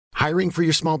Hiring for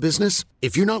your small business?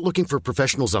 If you're not looking for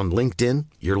professionals on LinkedIn,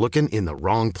 you're looking in the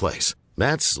wrong place.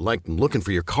 That's like looking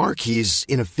for your car keys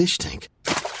in a fish tank.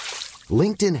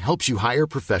 LinkedIn helps you hire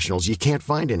professionals you can't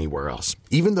find anywhere else,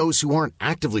 even those who aren't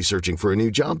actively searching for a new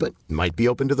job but might be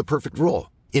open to the perfect role.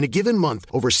 In a given month,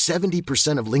 over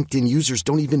 70% of LinkedIn users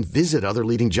don't even visit other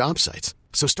leading job sites.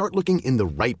 So start looking in the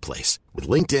right place. With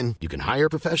LinkedIn, you can hire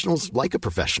professionals like a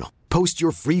professional. Post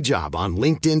your free job on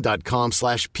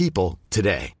linkedin.com/people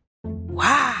today.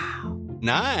 Wow.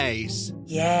 Nice.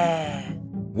 Yeah.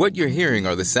 What you're hearing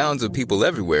are the sounds of people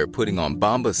everywhere putting on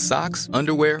Bombas socks,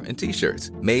 underwear, and T-shirts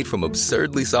made from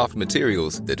absurdly soft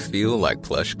materials that feel like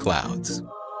plush clouds.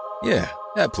 Yeah,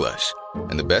 that plush.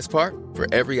 And the best part? For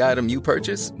every item you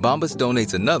purchase, Bombas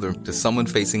donates another to someone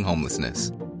facing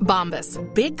homelessness. Bombas.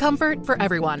 Big comfort for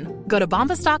everyone. Go to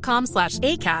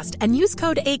bombas.com/ACAST and use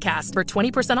code ACAST for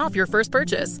 20% off your first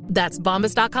purchase. That's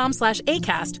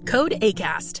bombas.com/ACAST. Code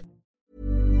ACAST.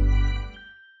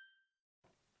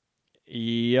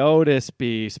 Yo, this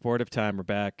be Sportive Time. We're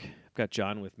back. I've got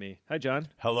John with me. Hi, John.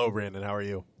 Hello, Brandon. How are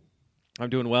you? I'm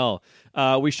doing well.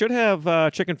 We should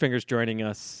have Chicken Fingers joining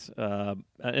us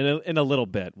in a little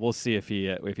bit. We'll see if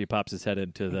he pops his head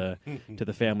into the to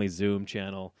the family Zoom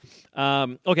channel.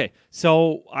 Okay,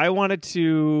 so I've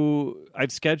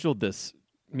scheduled this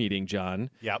meeting, John.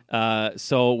 Yep.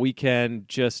 So we can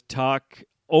just talk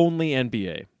only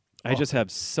NBA. I just have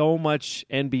so much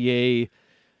NBA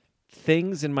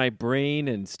things in my brain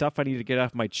and stuff I need to get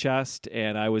off my chest,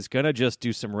 and I was gonna just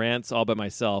do some rants all by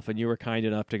myself, and you were kind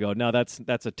enough to go, no, that's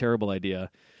a terrible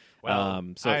idea.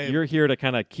 Well, you're here to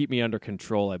kind of keep me under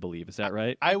control, I believe. Is that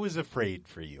right? I was afraid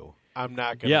for you. I'm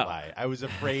not gonna lie. I was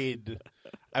afraid.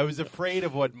 I was afraid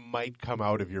of what might come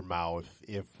out of your mouth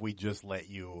if we just let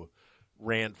you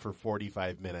rant for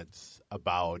 45 minutes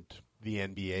about the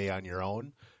NBA on your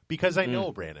own. Because I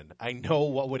know, Brandon, I know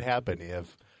what would happen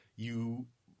if you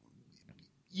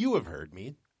have heard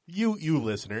me. You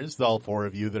listeners, all four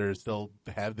of you that are still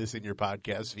have this in your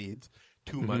podcast feeds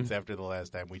 2 months after the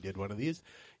last time we did one of these,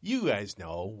 you guys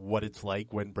know what it's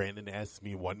like when Brandon asks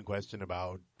me one question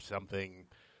about something.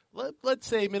 Let's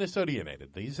say Minnesota United.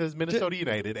 He says Minnesota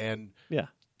United, and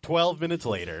 12 minutes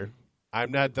later,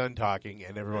 I'm not done talking,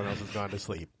 and everyone else has gone to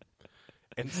sleep.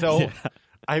 And so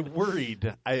I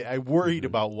worried. I worried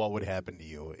about what would happen to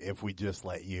you if we just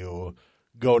let you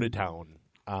go to town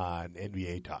on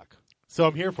NBA talk. So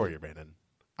I'm here for you, Brandon.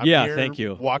 I'm here thank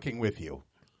you. Walking with you.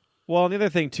 Well, and the other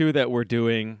thing, too, that we're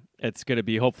doing, it's going to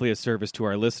be hopefully a service to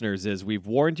our listeners, is we've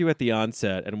warned you at the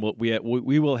onset, and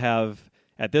we will have,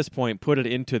 at this point, put it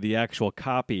into the actual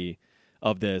copy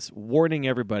of this, warning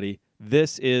everybody,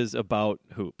 this is about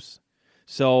hoops.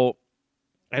 So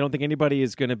I don't think anybody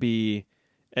is going to be,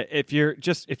 if you're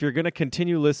going to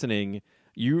continue listening,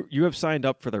 you have signed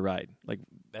up for the ride. Like,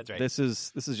 that's right. This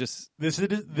is the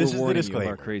disclaimer. Of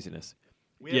our craziness.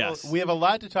 We have a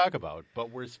lot to talk about, but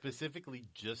we're specifically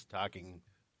just talking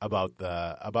about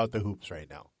the hoops right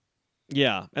now.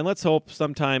 Yeah, and let's hope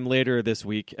sometime later this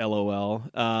week, LOL,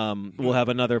 we'll have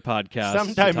another podcast.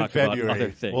 Sometime to talk in February, about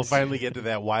other things. We'll finally get to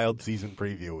that wild season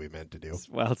preview we meant to do.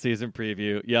 Wild season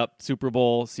preview. Yep, Super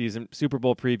Bowl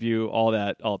preview, all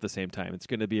that, all at the same time. It's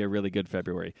going to be a really good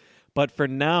February. But for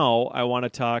now, I want to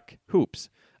talk hoops.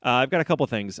 I've got a couple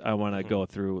things I want to go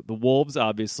through. The Wolves,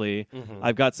 obviously.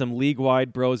 I've got some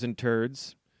league-wide bros and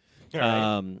turds.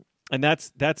 Right. And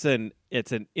it's an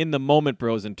in the moment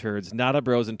bros and turds, not a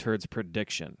bros and turds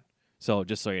prediction. So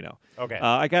just so you know. Okay.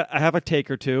 I have a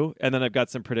take or two, and then I've got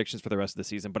some predictions for the rest of the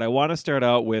season. But I want to start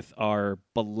out with our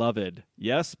beloved,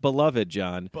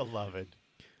 John. Beloved.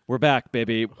 We're back,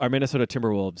 baby. Our Minnesota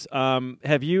Timberwolves.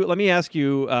 Let me ask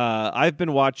you, I've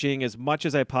been watching as much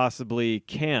as I possibly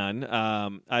can.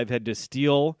 I've had to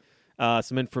steal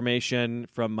some information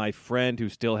from my friend who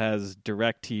still has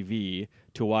DirecTV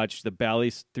to watch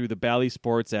through the Bally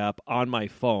Sports app on my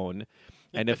phone.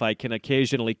 And if I can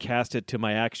occasionally cast it to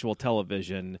my actual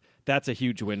television, that's a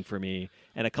huge win for me.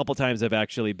 And a couple times I've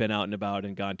actually been out and about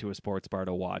and gone to a sports bar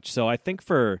to watch. So I think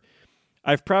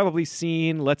I've probably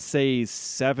seen, let's say,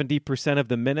 70% of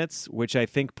the minutes, which I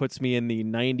think puts me in the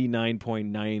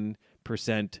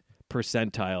 99.9%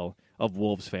 percentile of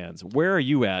Wolves fans. Where are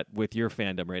you at with your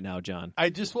fandom right now, John? I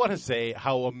just want to say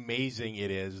how amazing it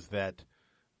is that,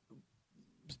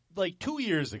 like 2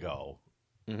 years ago,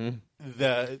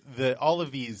 the all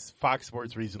of these Fox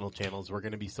Sports regional channels were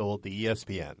going to be sold to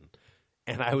ESPN,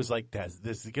 and I was like,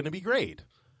 this is going to be great.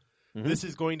 This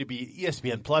is going to be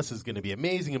ESPN Plus is going to be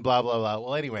amazing and blah, blah, blah.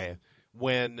 Well, anyway,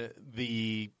 when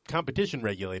the competition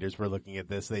regulators were looking at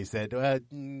this, they said,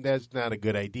 that's not a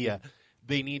good idea.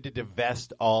 they need to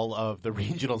divest all of the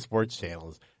regional sports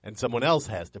channels, and someone else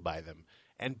has to buy them.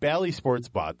 And Bally Sports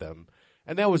bought them,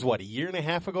 and that was, what, a year and a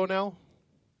half ago now?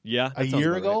 Yeah, a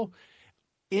year ago?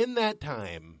 Right. In that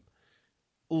time,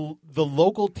 the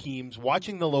local teams,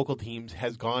 watching the local teams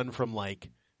has gone from, like,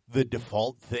 the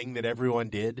default thing that everyone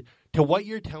did to what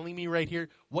you're telling me right here,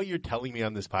 what you're telling me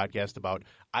on this podcast about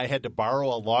I had to borrow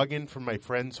a login from my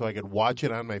friend so I could watch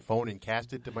it on my phone and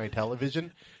cast it to my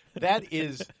television. That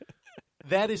is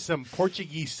some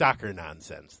Portuguese soccer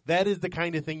nonsense. That is the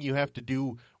kind of thing you have to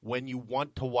do when you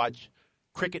want to watch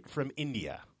cricket from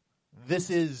India. This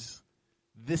is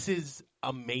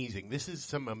amazing. This is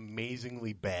some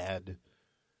amazingly bad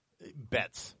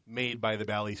bets made by the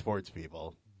Bally Sports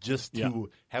people just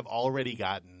to have already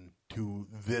gotten to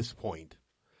this point.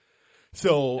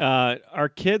 So our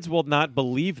kids will not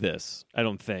believe this, I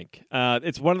don't think.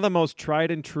 It's one of the most tried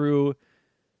and true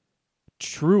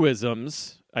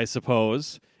truisms, I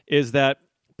suppose, is that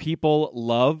people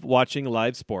love watching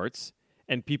live sports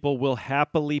and people will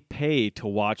happily pay to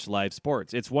watch live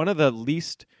sports. It's one of the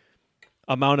least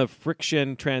amount of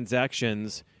friction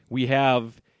transactions we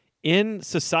have in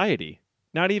society,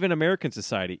 not even American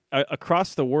society,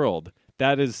 across the world.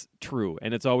 That is true,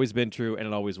 and it's always been true, and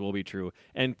it always will be true.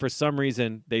 And for some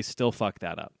reason, they still fuck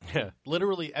that up. Yeah,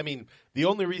 literally, I mean, the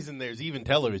only reason there's even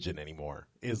television anymore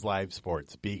is live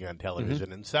sports being on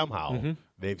television, and somehow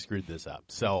they've screwed this up.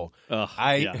 So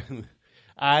I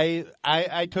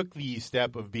took the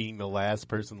step of being the last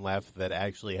person left that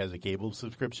actually has a cable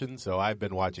subscription, so I've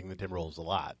been watching the Timberwolves a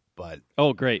lot. But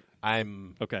great.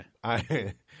 Okay.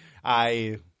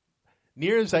 I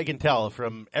near as I can tell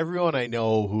from everyone I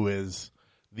know who is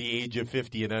the age of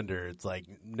 50 and under, it's like,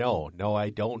 no, I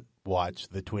don't watch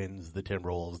the Twins, the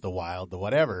Timberwolves, the Wild, the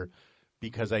whatever,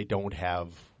 because I don't have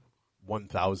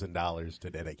 $1,000 to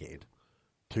dedicate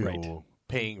to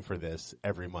paying for this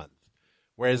every month.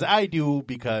 Whereas I do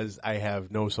because I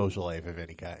have no social life of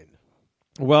any kind.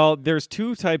 Well, there's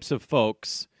two types of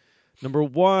folks. Number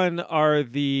one are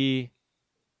the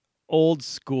old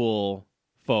school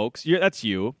folks. That's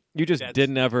you. You just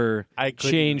didn't ever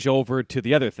change over to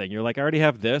the other thing. You're like, I already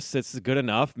have this. It's good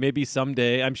enough. Maybe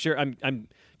someday. I'm sure. I'm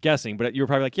guessing, but you were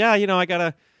probably like, yeah, I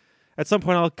gotta. At some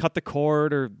point, I'll cut the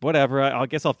cord or whatever. I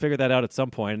guess I'll figure that out at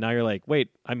some point. And now you're like, wait,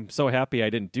 I'm so happy I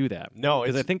didn't do that. No,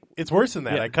 I think it's worse than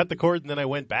that. Yeah. I cut the cord and then I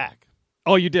went back.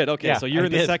 Oh, you did? Okay, yeah, so you're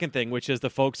in the second thing, which is the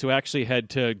folks who actually had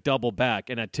to double back.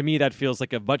 And to me, that feels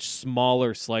like a much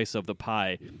smaller slice of the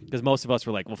pie because most of us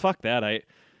were like, well, fuck that.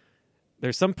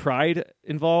 There's some pride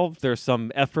involved. There's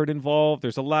some effort involved.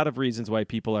 There's a lot of reasons why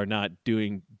people are not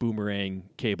doing boomerang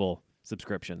cable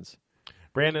subscriptions.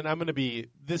 Brandon,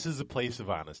 this is a place of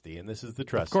honesty, and this is the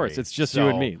trust. Of course, it's just you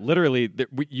and me. Literally,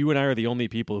 you and I are the only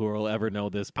people who will ever know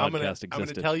this podcast existed. I'm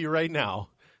going to tell you right now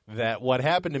that what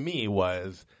happened to me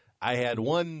was I had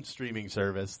one streaming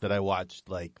service that I watched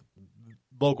like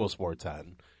local sports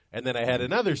on, and then I had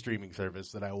another streaming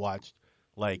service that I watched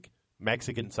like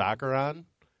Mexican soccer on.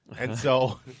 And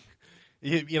so,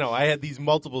 I had these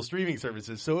multiple streaming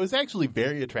services. So it was actually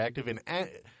very attractive and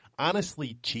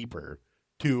honestly cheaper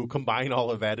to combine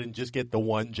all of that and just get the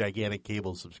one gigantic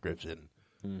cable subscription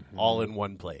all in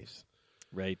one place.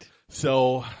 Right.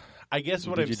 So I guess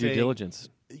what I'm saying. Due diligence.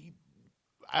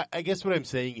 I guess what I'm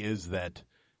saying is that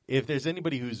if there's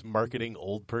anybody who's marketing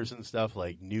old person stuff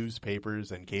like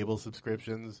newspapers and cable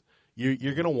subscriptions, you're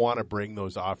going to want to bring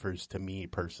those offers to me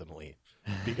personally.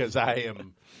 Because I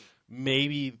am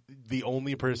maybe the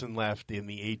only person left in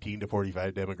the 18 to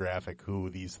 45 demographic who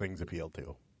these things appeal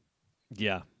to.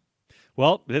 Yeah.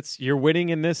 Well, you're winning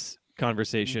in this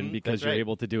conversation because you're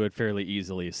able to do it fairly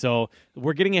easily. So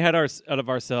we're getting ahead out of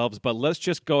ourselves, but let's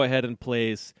just go ahead and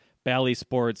place Bally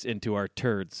Sports into our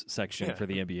turds section for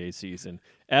the NBA season.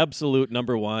 Absolute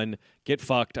number one. Get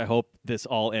fucked. I hope this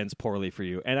all ends poorly for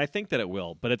you. And I think that it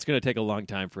will, but it's going to take a long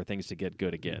time for things to get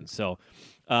good again. So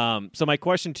my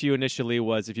question to you initially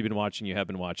was, if you've been watching, you have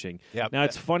been watching. Yep. Now,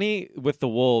 it's funny with the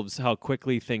Wolves how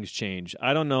quickly things change.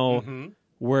 I don't know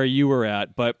where you were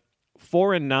at, but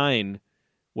 4-9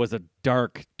 was a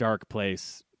dark, dark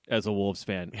place as a Wolves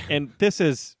fan. And this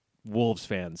is Wolves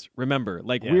fans. Remember,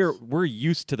 we're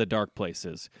used to the dark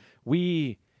places.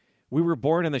 We were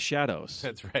born in the shadows.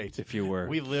 That's right. If you were.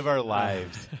 We live our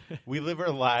lives. We live our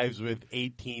lives with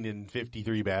 18 and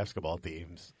 53 basketball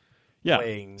teams. Yeah.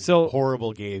 Playing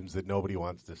horrible games that nobody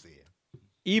wants to see.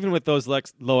 Even with those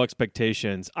low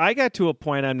expectations, I got to a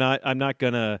point I'm not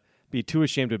going to be too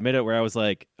ashamed to admit it where I was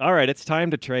like, all right, it's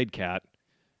time to trade Cat.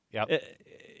 Yep.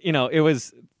 It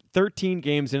was 13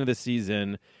 games into the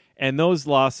season, and those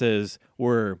losses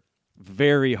were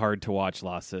very hard to watch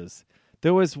losses.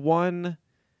 There was one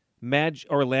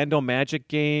Orlando Magic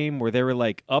game where they were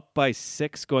like up by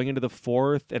 6 going into the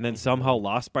fourth and then somehow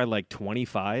lost by like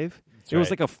 25. It was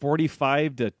like a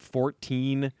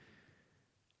 45-14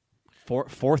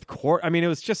 fourth quarter. I mean, it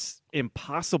was just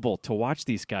impossible to watch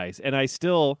these guys. And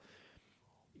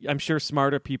I'm sure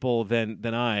smarter people than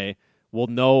I will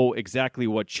know exactly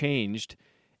what changed.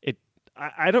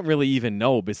 I don't really even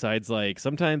know, besides like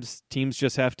sometimes teams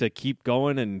just have to keep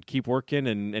going and keep working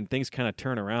and things kind of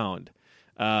turn around.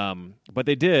 But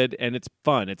they did, and it's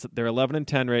fun. They're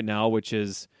 11-10 right now, which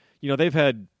is, they've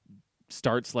had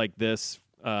starts like this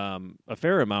a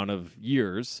fair amount of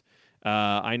years.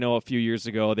 I know a few years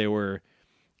ago they were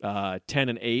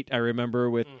 10-8. I remember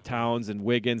with Towns and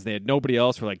Wiggins. They had nobody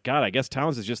else. We're like, God, I guess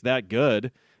Towns is just that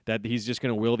good that he's just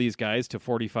going to will these guys to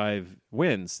 45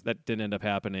 wins. That didn't end up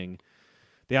happening.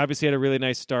 They obviously had a really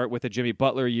nice start with the Jimmy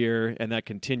Butler year, and that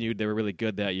continued. They were really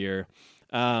good that year.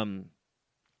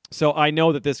 So I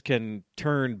know that this can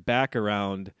turn back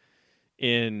around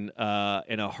in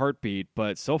a heartbeat,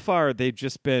 but so far they've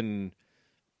just been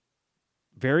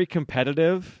very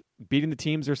competitive, beating the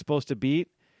teams they're supposed to beat,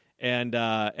 and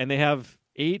they have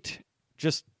 8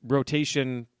 just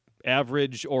rotation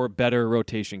average or better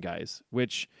rotation guys,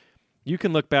 which you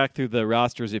can look back through the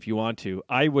rosters if you want to.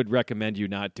 I would recommend you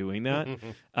not doing that.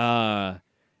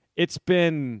 It's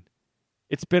been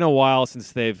a while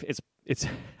since it's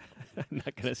I'm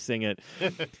not going to sing it.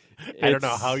 I don't know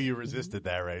how you resisted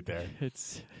that right there.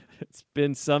 It's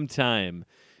been some time,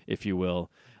 if you will,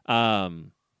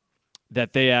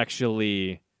 that they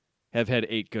actually have had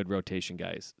 8 good rotation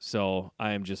guys. So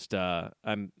I am just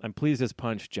I'm pleased as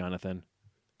punch, Jonathan.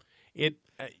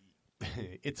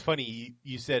 It's funny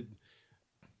you said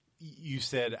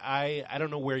I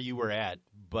don't know where you were at,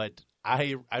 but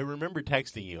I remember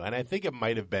texting you, and I think it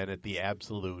might have been at the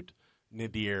absolute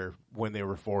nadir when they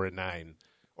were 4-9,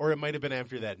 or it might have been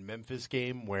after that Memphis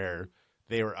game where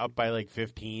they were up by like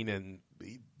 15 and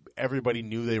everybody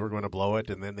knew they were going to blow it,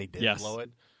 and then they did blow it.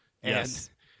 And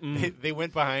they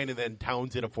went behind, and then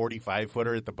Towns hit a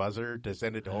 45-footer at the buzzer to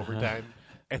send it to overtime,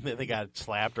 and then they got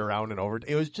slapped around and over.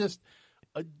 It was just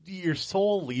your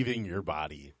soul leaving your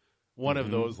body. One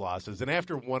of those losses. And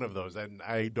after one of those, and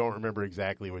I don't remember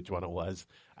exactly which one it was,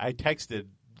 I texted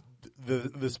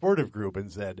the sportive group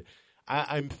and said,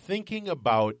 I'm thinking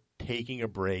about taking a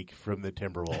break from the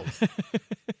Timberwolves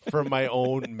for my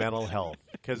own mental health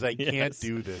because I can't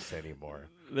do this anymore.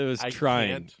 It was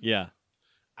trying. Yeah.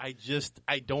 I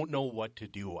don't know what to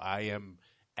do. I am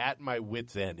at my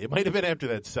wit's end. It might have been after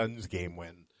that Suns game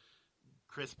when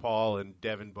Chris Paul and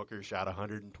Devin Booker shot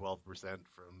 112% from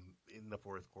in the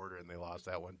fourth quarter, and they lost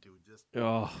that one too. Just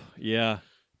painful.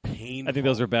 I think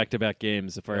those were back-to-back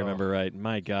games, if I remember right.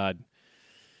 My God.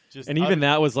 Even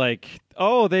that was like,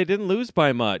 they didn't lose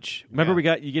by much. Remember,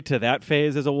 you get to that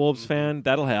phase as a Wolves fan,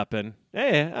 that'll happen.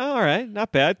 Hey, all right,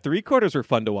 not bad. 3 quarters were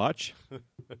fun to watch.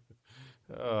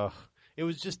 It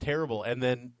was just terrible, and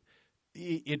then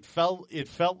it felt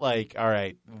like, all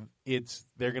right,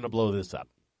 they're going to blow this up.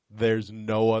 There's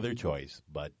no other choice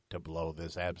but to blow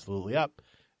this absolutely up.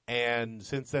 And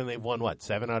since then, they've won,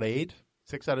 7 out of 8?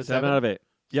 6 out of 7? 7 out of 8.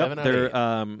 Yep, 7 out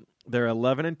of 8. They're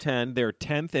 11-10. They're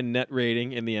 10th in net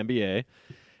rating in the NBA.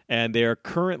 And they are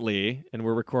currently, and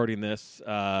we're recording this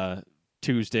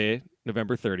Tuesday,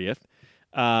 November 30th,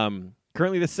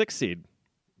 currently the 6th seed.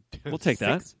 We'll take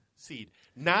that. 6th seed.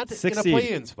 Not in a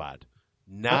play-in spot.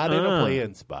 Not in a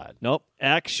play-in spot. Nope.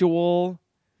 Actual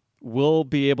will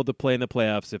be able to play in the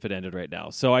playoffs if it ended right now.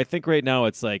 So I think right now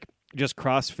it's like just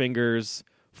cross fingers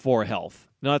for health.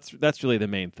 No, that's really the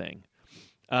main thing.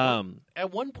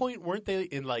 At one point, weren't they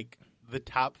in like the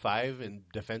top 5 and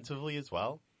defensively as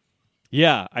well?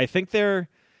 Yeah, I think they're.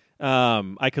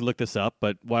 I could look this up,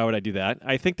 but why would I do that?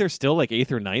 I think they're still like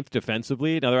 8th or 9th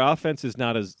defensively. Now their offense is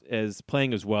not as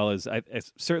playing as well as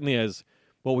certainly as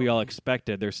what we all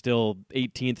expected. They're still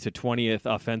 18th to 20th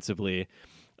offensively.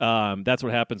 That's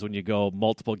what happens when you go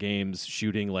multiple games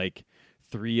shooting like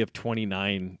 3 of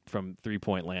 29 from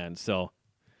 3-point land. So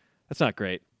that's not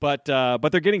great, but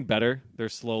they're getting better. They're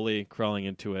slowly crawling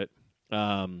into it,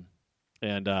 I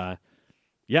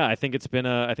think it's been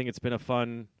a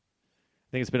fun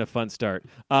start.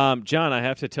 John, I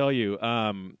have to tell you,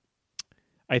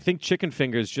 I think Chicken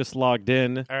Fingers just logged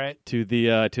in to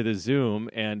the Zoom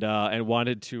and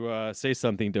wanted to say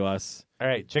something to us. All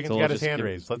right, Chicken's got his hand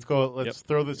raised. Let's go. Let's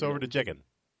throw this over to Chicken.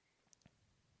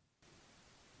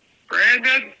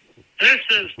 Brandon, this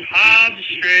is Todd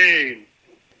Strain.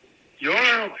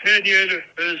 Your opinion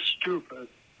is stupid.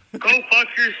 Go fuck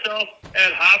yourself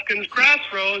at Hopkins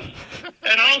Crossroads,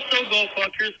 and also go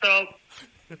fuck yourself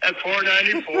at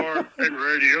 494 and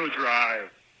Radio Drive.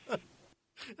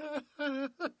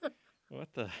 What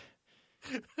the?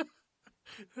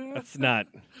 That's not.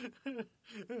 It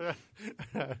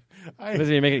doesn't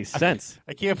even make any sense.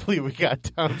 I can't believe we got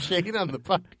Tom Shane on the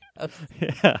podcast.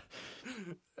 Yeah.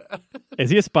 Is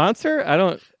he a sponsor?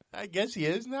 I guess he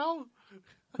is now.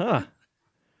 Huh.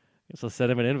 Guess I'll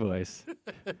send him an invoice.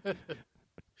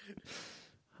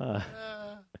 Huh.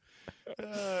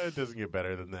 It doesn't get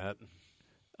better than that.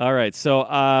 All right. So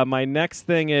my next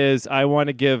thing is I want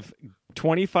to give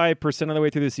 25% of the way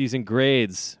through the season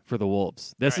grades for the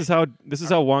Wolves. This is how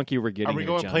wonky we're getting. Are we here,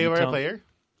 going John. player by player?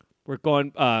 We're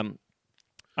going.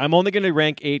 I'm only going to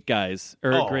rank 8 guys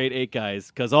or grade 8 guys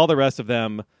because all the rest of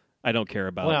them I don't care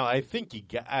about. Well, I think you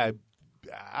got.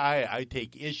 I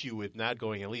take issue with not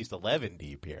going at least 11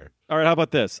 deep here. All right, how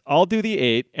about this? I'll do the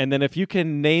 8, and then if you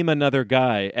can name another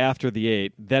guy after the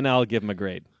 8, then I'll give him a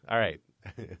grade. All right.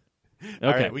 Okay.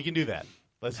 All right, we can do that.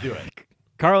 Let's do it.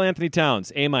 Karl Anthony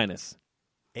Towns, A-.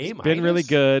 A-? Been really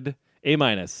good.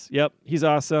 A-. Yep, he's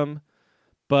awesome,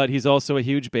 but he's also a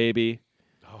huge baby.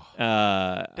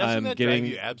 Doesn't that drive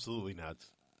you absolutely nuts?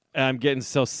 I'm getting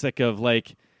so sick of, I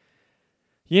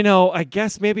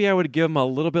guess maybe I would give him a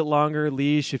little bit longer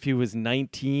leash if he was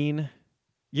 19,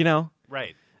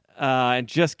 Right. And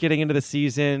just getting into the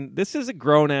season. This is a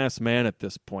grown-ass man at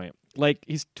this point.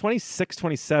 He's 26,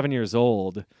 27 years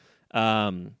old,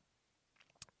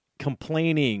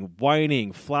 complaining,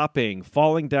 whining, flopping,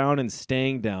 falling down and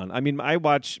staying down. I mean, I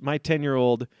watch my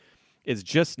 10-year-old is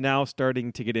just now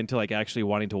starting to get into actually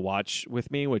wanting to watch with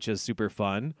me, which is super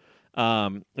fun.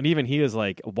 And even he is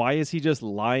like, why is he just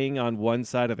lying on one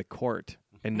side of the court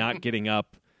and not getting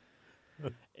up?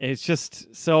 It's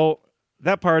just so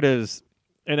that part is,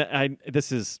 and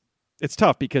it's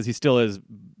tough because he still is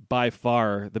by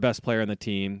far the best player on the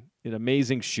team, an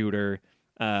amazing shooter.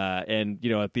 And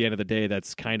at the end of the day,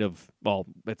 that's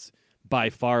it's by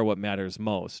far what matters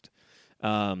most.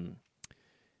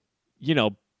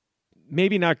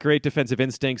 Maybe not great defensive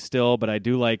instincts still, but I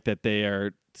do like that they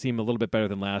seem a little bit better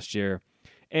than last year.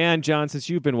 And John, since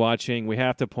you've been watching, we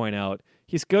have to point out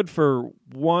he's good for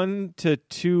 1 to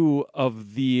 2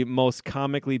 of the most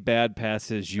comically bad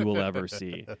passes you will ever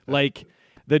see.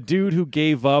 The dude who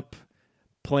gave up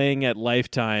playing at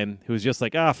Lifetime, who's just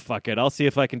like, fuck it, I'll see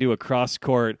if I can do a cross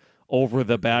court over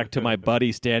the back to my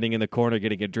buddy standing in the corner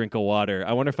getting a drink of water.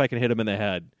 I wonder if I can hit him in the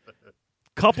head.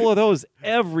 Couple of those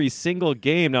every single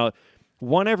game. Now,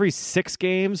 1 every 6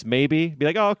 games, maybe. Be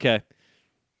like, okay,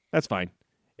 that's fine.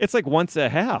 It's once a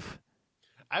half.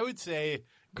 I would say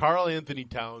Karl Anthony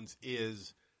Towns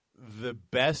is the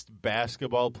best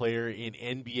basketball player in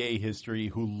NBA history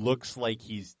who looks like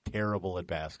he's terrible at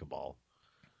basketball.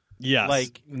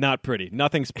 Yes, not pretty.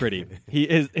 Nothing's pretty.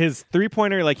 His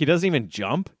 3-pointer, he doesn't even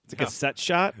jump. It's a set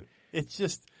shot. It's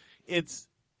just, it's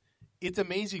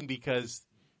amazing because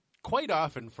quite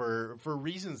often for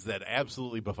reasons that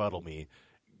absolutely befuddle me,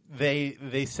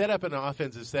 they set up an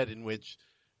offensive set in which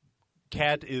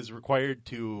Cat is required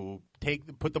to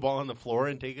put the ball on the floor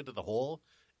and take it to the hole,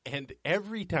 and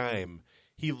every time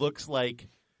he looks like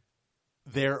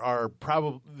there are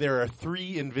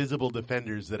 3 invisible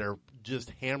defenders that are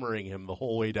just hammering him the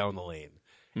whole way down the lane.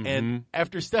 Mm-hmm. And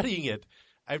after studying it,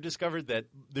 I've discovered that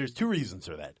there's 2 reasons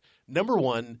for that. Number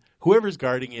 1, whoever's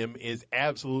guarding him is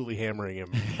absolutely hammering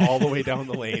him all the way down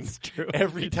the lane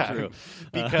every time.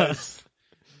 Because,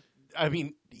 I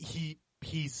mean,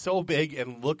 he's so big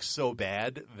and looks so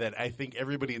bad that I think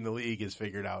everybody in the league has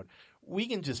figured out we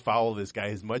can just foul this guy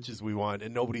as much as we want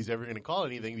and nobody's ever going to call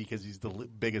anything because he's the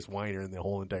biggest whiner in the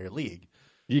whole entire league.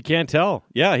 You can't tell.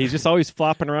 Yeah, he's just always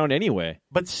flopping around anyway.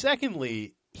 But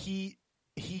secondly, he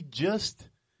just...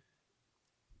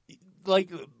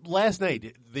 last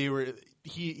night,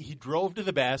 he drove to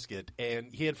the basket,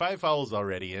 and he had 5 fouls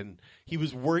already, and he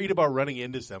was worried about running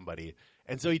into somebody.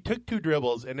 And so he took 2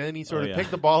 dribbles, and then he sort of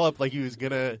picked the ball up like he was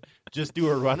going to just do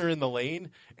a runner in the lane,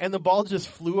 and the ball just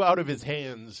flew out of his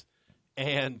hands,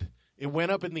 and it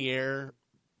went up in the air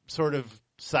sort of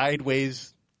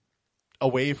sideways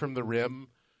away from the rim,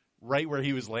 right where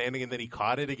he was landing, and then he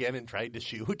caught it again and tried to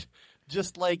shoot.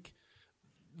 Just like...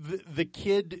 The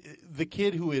kid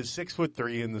who is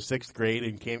 6'3" in the 6th grade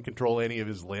and can't control any of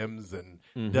his limbs and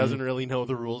doesn't really know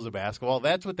the rules of basketball.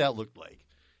 That's what that looked like,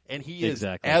 and he is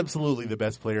absolutely the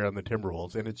best player on the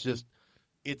Timberwolves. And it's just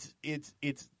it's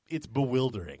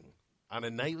bewildering on a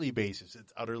nightly basis.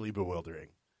 It's utterly bewildering.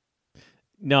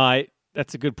 No,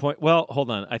 that's a good point. Well,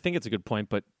 hold on. I think it's a good point,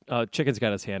 but Chicken's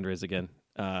got his hand raised again.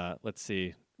 Let's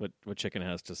see what Chicken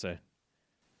has to say.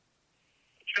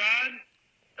 John,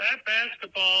 that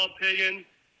basketball opinion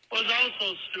was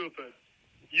also stupid.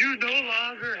 You no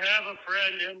longer have a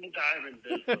friend in the diamond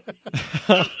business.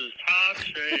 This is Tom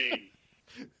Shane.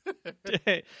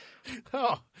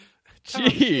 Oh, Tom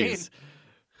jeez. Shane.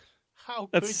 How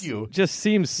could That's you? just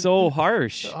seems so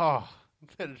harsh. Oh,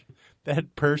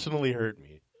 that personally hurt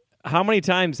me. How many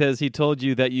times has he told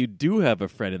you that you do have a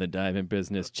friend in the diamond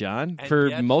business, John, And for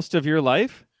yet- most of your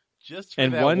life? Just for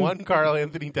And that one- one Karl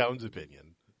Anthony Towns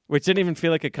opinion. Which didn't even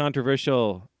feel like a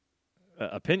controversial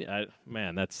opinion.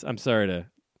 I'm sorry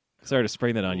to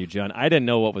spring that on you, John. I didn't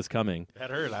know what was coming. That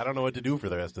hurt. I don't know what to do for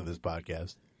the rest of this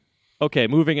podcast. Okay,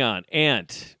 moving on.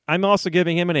 Ant. I'm also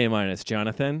giving him an A-,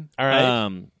 Jonathan. All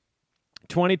right.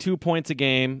 22 points a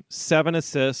game, 7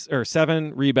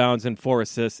 rebounds and 4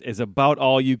 assists is about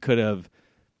all you could have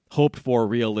hoped for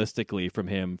realistically from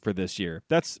him for this year.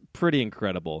 That's pretty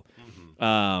incredible.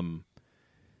 Mm-hmm.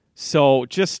 So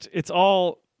it's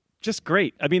all just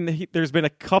great. I mean, there's been a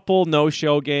couple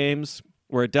no-show games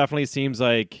where it definitely seems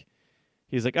like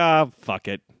he's like, fuck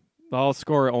it. I'll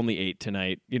score only 8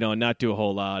 tonight, and not do a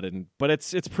whole lot. But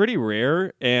it's pretty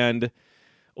rare, and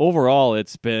overall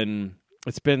it's been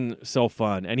so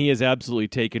fun. And he has absolutely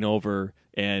taken over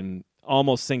and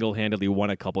almost single-handedly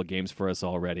won a couple games for us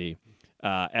already.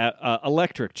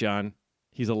 Electric, John.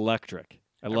 He's electric.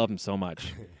 I love him so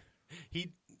much.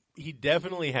 He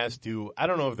definitely has to. I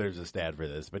don't know if there's a stat for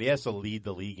this, but he has to lead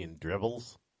the league in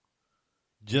dribbles.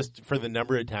 Just for the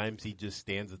number of times he just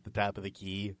stands at the top of the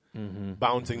key,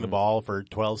 bouncing the ball for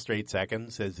 12 straight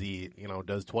seconds as he,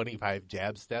 does 25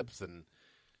 jab steps. And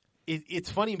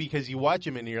it's funny because you watch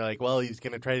him and you're like, well, he's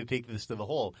going to try to take this to the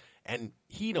hole. And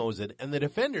he knows it, and the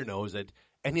defender knows it,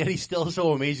 and yet he's still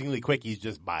so amazingly quick, he's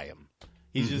just by him.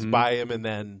 He's just by him, and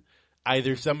then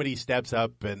either somebody steps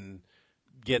up and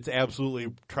gets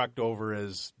absolutely trucked over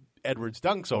as Edwards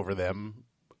dunks over them,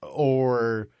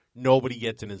 or nobody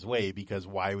gets in his way, because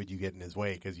why would you get in his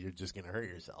way? Because you're just going to hurt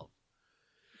yourself.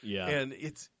 Yeah. And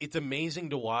it's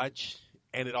amazing to watch,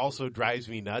 and it also drives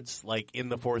me nuts, like in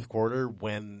the fourth quarter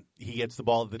when he gets the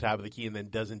ball at the top of the key and then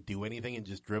doesn't do anything and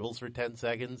just dribbles for 10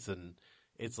 seconds, and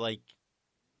it's like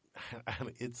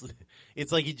it's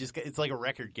like it's like a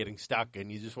record getting stuck,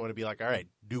 and you just want to be like, all right,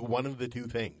 do one of the two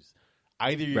things.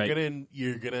 Either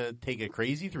you're gonna take a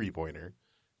crazy 3-pointer,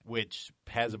 which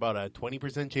has about a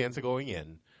 20% chance of going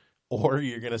in, or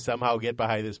you're gonna somehow get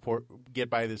by this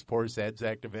poor sad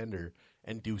sack defender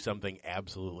and do something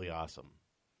absolutely awesome.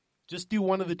 Just do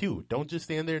one of the two. Don't just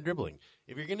stand there and dribbling.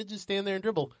 If you're gonna just stand there and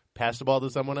dribble, pass the ball to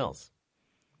someone else.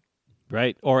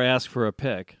 Right, or ask for a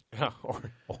pick.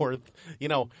 or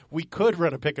we could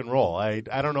run a pick and roll. I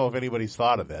don't know if anybody's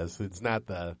thought of this. It's not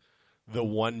the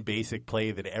one basic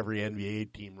play that every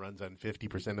NBA team runs on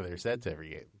 50% of their sets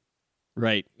every game.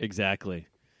 Right, exactly.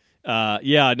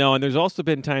 And there's also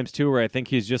been times too where I think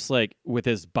he's just like with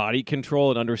his body control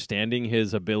and understanding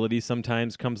his ability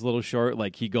sometimes comes a little short.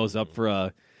 Like he goes up for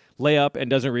a layup and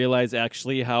doesn't realize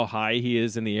actually how high he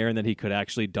is in the air and that he could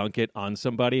actually dunk it on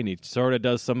somebody, and he sort of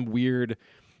does some weird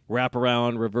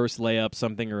wraparound reverse layup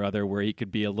something or other where he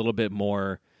could be a little bit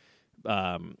more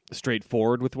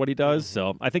straightforward with what he does.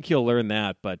 So I think he'll learn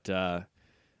that, but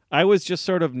I was just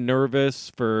sort of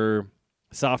nervous for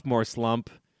sophomore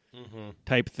slump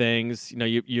type things.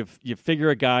 You figure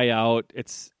a guy out,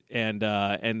 and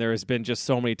there has been just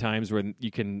so many times where you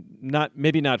can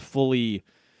maybe not fully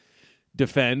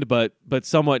defend, but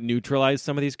somewhat neutralize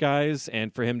some of these guys,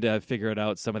 and for him to have figured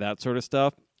out some of that sort of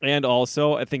stuff. And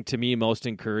also, I think to me, most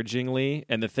encouragingly,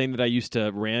 and the thing that I used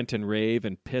to rant and rave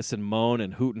and piss and moan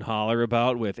and hoot and holler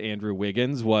about with Andrew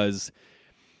Wiggins was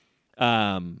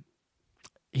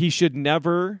he should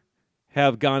never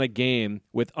have gone a game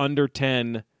with under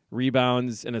 10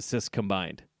 rebounds and assists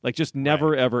combined. Like, just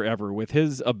never, ever, ever. With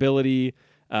his ability,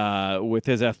 with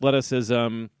his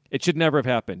athleticism, it should never have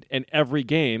happened. And every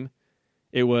game,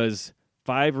 it was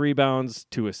 5 rebounds,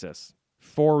 2 assists.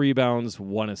 4 rebounds,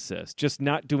 1 assist. Just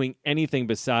not doing anything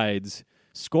besides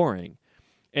scoring.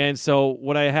 And so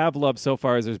what I have loved so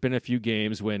far is there's been a few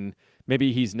games when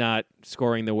maybe he's not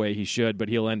scoring the way he should, but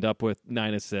he'll end up with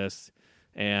 9 assists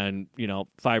and,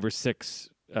 5 or 6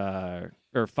 or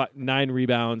 9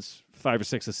 rebounds, 5 or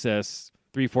 6 assists,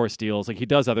 3-4 steals. Like, he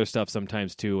does other stuff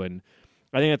sometimes too, and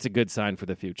I think that's a good sign for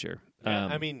the future.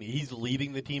 Yeah, he's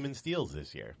leading the team in steals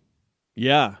this year.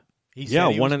 Yeah. He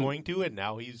said he was going to, and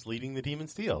now he's leading the team in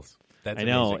steals. That's I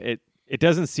know. amazing. It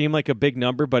doesn't seem like a big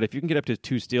number, but if you can get up to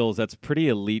 2 steals, that's pretty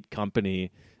elite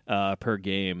company per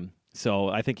game. So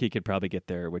I think he could probably get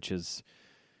there, which is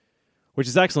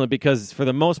excellent because for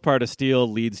the most part, a steal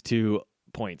leads to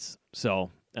points.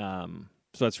 So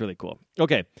that's really cool.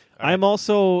 Okay. Right. I'm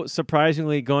also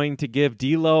surprisingly going to give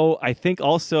D'Lo, I think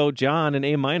also John, an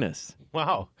A-.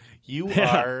 Wow. You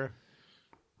are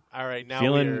all right now.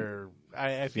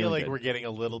 I feel like good. we're getting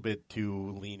a little bit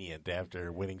too lenient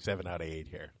after winning 7 out of 8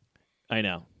 here. I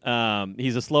know.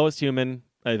 He's the slowest human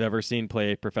I've ever seen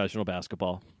play professional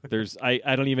basketball.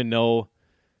 I don't even know,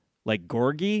 like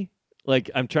Gorgie.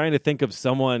 Like I'm trying to think of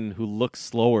someone who looks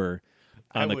slower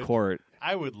on the court.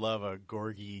 I would love a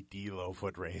Gorgie D'Lo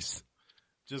foot race,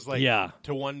 just like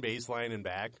to one baseline and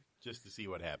back, just to see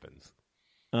what happens.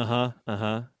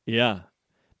 Yeah,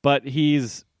 but he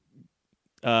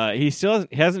still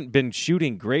hasn't been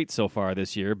shooting great so far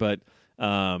this year. But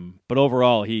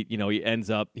overall, he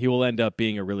will end up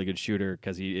being a really good shooter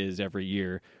because he is every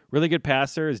year. Really good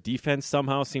passer. His defense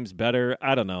somehow seems better.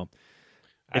 I don't know.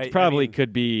 It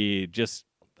could be just.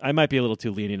 I might be a little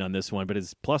too lenient on this one, but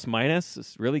his plus minus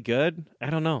is really good. I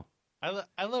don't know.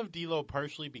 I love D'Lo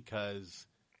partially because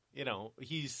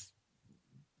he's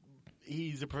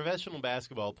a professional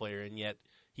basketball player, and yet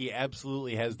he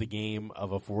absolutely has the game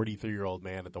of a 43-year-old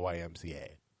man at the YMCA.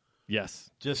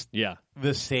 Yes,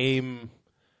 the same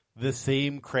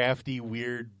crafty,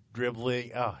 weird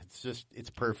dribbling. Oh, it's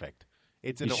perfect.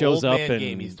 It's an old man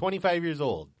game. He's 25 years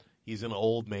old. He's an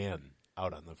old man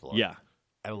out on the floor. Yeah.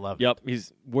 I love it. Yep,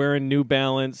 he's wearing New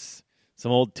Balance,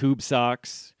 some old tube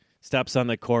socks, steps on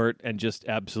the court, and just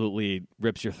absolutely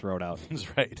rips your throat out.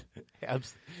 That's right.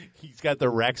 He's got the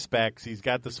rec specs. He's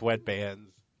got the sweatbands.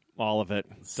 All of it.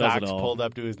 Socks pulled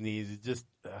up to his knees. It's just,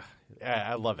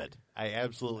 I love it. I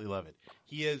absolutely love it.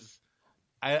 He is,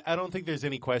 I don't think there's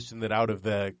any question that out of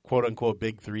the quote-unquote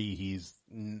big three, he's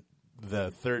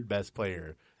the third best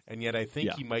player. And yet I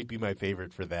think he might be my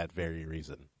favorite for that very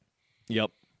reason.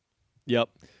 Yep.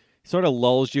 Sort of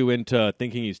lulls you into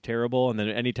thinking he's terrible, and then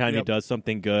anytime he does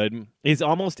something good, he's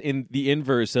almost in the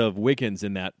inverse of Wiggins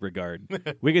in that regard.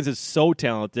 Wiggins is so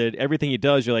talented. Everything he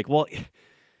does, you're like, well,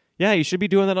 yeah, you should be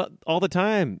doing that all the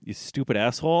time, you stupid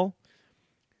asshole.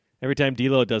 Every time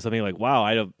D'Lo does something, like, wow,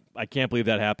 I can't believe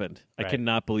that happened. Right. I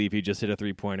cannot believe he just hit a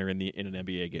three-pointer in an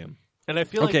NBA game. And I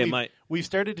feel like we've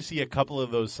started to see a couple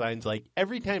of those signs, like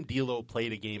every time D'Lo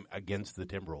played a game against the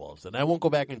Timberwolves, and I won't go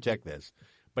back and check this,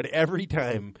 but every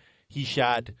time he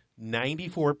shot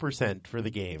 94% for the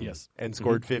game and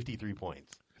scored 53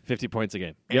 points. 50 points a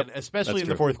game. And especially in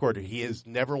the fourth quarter. He has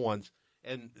never once,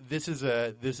 and this is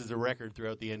a record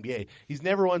throughout the NBA, he's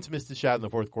never once missed a shot in the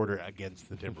fourth quarter against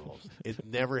the Timberwolves. It's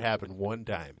never happened one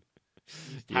time.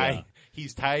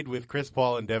 He's tied with Chris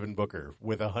Paul and Devin Booker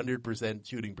with 100%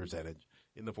 shooting percentage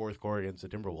in the fourth quarter against the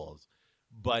Timberwolves.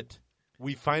 But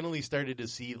we finally started to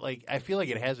see, like, I feel like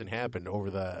it hasn't happened over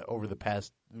the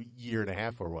past year and a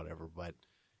half or whatever, but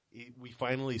we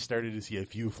finally started to see a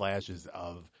few flashes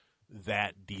of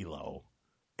that D'Lo.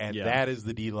 And that is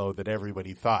the D'Lo that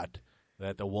everybody thought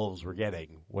that the Wolves were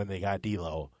getting when they got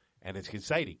D'Lo. And it's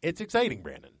exciting. It's exciting,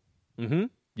 Brandon. Mm-hmm.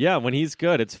 Yeah, when he's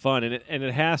good, it's fun. And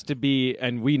it has to be,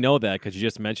 and we know that because you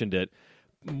just mentioned it,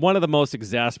 one of the most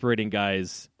exasperating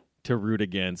guys to root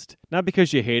against. Not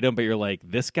because you hate him, but you're like,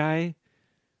 this guy?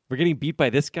 We're getting beat by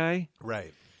this guy?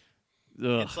 Right.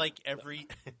 Ugh. It's like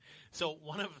so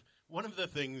one of the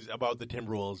things about the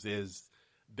Timberwolves is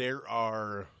there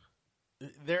are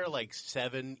like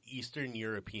 7 Eastern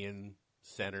European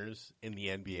centers in the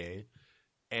NBA,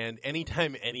 and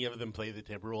anytime any of them play the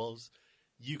Timberwolves,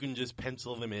 you can just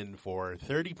pencil them in for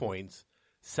 30 points,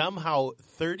 somehow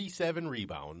 37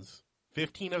 rebounds,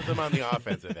 15 of them on the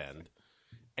offensive end,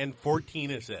 and 14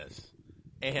 assists.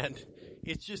 And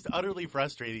it's just utterly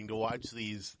frustrating to watch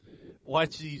these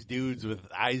dudes with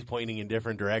eyes pointing in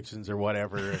different directions or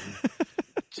whatever, and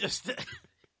just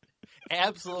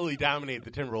absolutely dominate the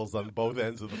Timberwolves on both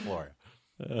ends of the floor.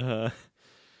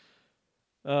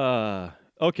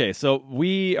 Okay, so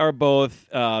we are both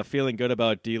feeling good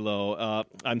about D'Lo.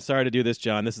 I'm sorry to do this,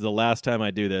 John. This is the last time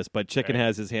I do this, but Chicken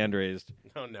has his hand raised.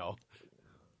 Oh, no.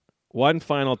 One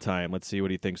final time. Let's see what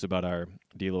he thinks about our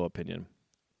D'Lo opinion.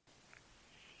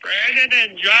 Brandon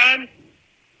and John,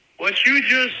 what you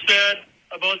just said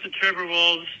about the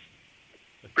Timberwolves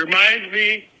reminds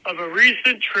me of a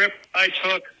recent trip I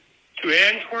took to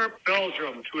Antwerp,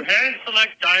 Belgium, to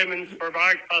hand-select diamonds for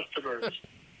my customers.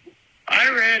 I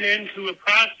ran into a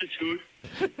prostitute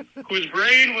whose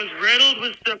brain was riddled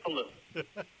with syphilis.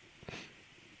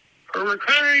 Her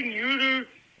recurring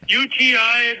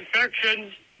UTI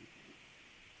infections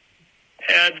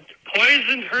had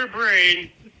poisoned her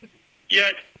brain,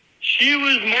 yet she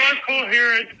was more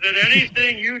coherent than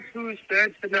anything you two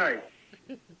said tonight.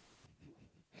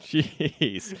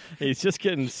 Jeez, he's just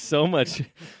getting so much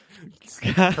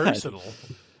personal.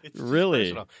 It's really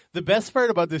personal. The best part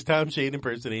about this Tom Shane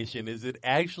impersonation is it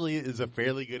actually is a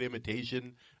fairly good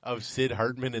imitation of Sid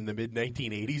Hartman in the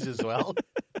mid-1980s as well.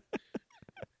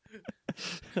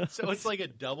 So it's like a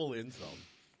double insult.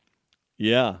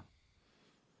 Yeah.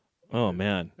 Oh,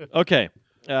 man. Okay.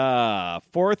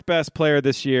 Fourth best player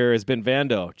this year has been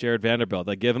Jared Vanderbilt.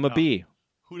 I give him a B.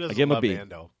 Who doesn't I give him love a B.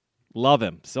 Vando? Love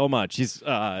him so much. He's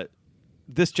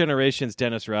this generation's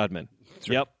Dennis Rodman.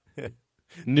 Yep.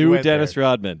 New Dennis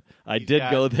Rodman. I did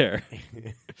go there.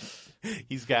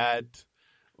 He's got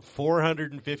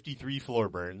 453 floor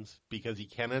burns because he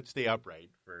cannot stay upright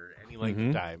for any length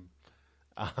of time.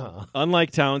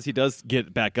 Unlike Towns, he does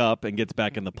get back up and gets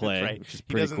back in the play, right. which is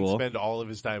pretty cool. He doesn't spend all of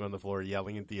his time on the floor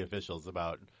yelling at the officials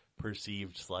about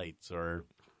perceived slights or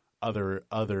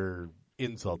other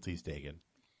insults he's taken.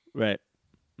 Right.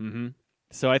 Mm-hmm.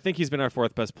 So I think he's been our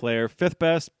fourth best player. Fifth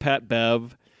best, Pat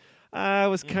Bev. I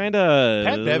was kind of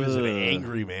Pat Bev is an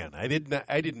angry man. I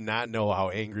did not know how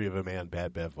angry of a man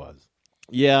Pat Bev was.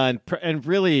 Yeah, and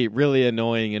really, really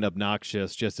annoying and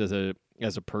obnoxious just as a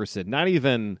person. Not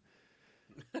even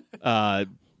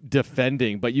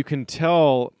defending, but you can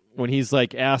tell when he's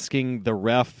like asking the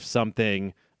ref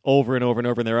something over and over and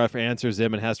over, and the ref answers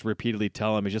him and has to repeatedly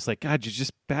tell him. He's just like, God, you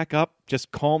just back up,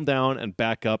 just calm down and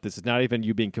back up. This is not even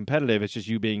you being competitive. It's just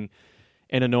you being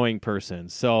an annoying person.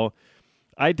 So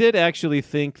I did actually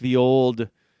think the old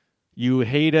you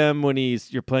hate him when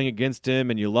you're playing against him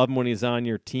and you love him when he's on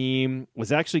your team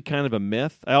was actually kind of a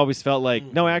myth. I always felt like,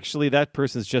 no, actually that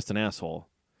person's just an asshole.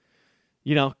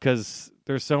 You know, because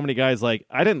there's so many guys like,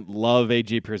 I didn't love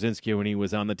AJ Pierzynski when he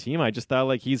was on the team. I just thought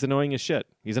like he's annoying as shit.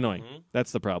 He's annoying. Mm-hmm.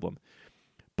 That's the problem.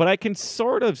 But I can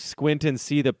sort of squint and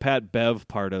see the Pat Bev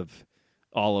part of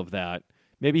all of that.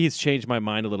 Maybe he's changed my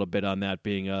mind a little bit on that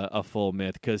being a full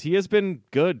myth because he has been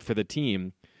good for the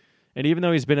team. And even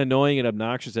though he's been annoying and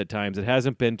obnoxious at times, it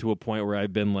hasn't been to a point where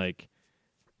I've been like,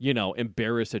 you know,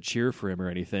 embarrassed to cheer for him or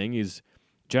anything. He's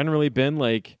generally been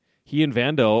like, he and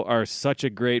Vando are such a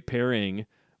great pairing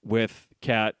with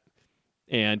Cat,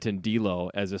 Ant, and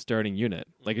D'Lo as a starting unit.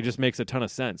 Like, it just makes a ton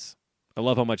of sense. I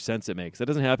love how much sense it makes. That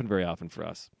doesn't happen very often for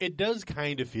us. It does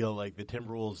kind of feel like the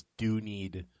Timberwolves do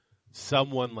need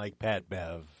someone like Pat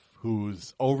Bev,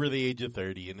 who's over the age of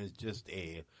 30 and is just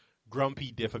a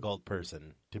grumpy, difficult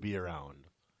person to be around.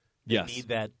 Yes.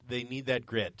 They need that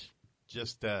grit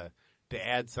just to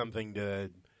add something to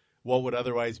what would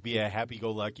otherwise be a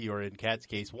happy-go-lucky, or in Cat's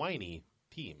case, whiny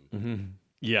team. Mm-hmm.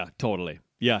 Yeah, totally.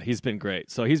 Yeah, he's been great.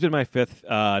 So he's been my fifth.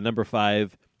 Number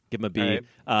 5, give him a B.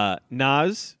 Right.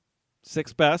 Nas,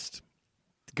 sixth best.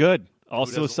 Good.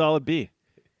 Also a solid B.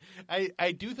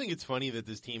 I do think it's funny that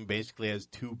this team basically has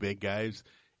two big guys,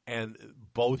 and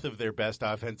both of their best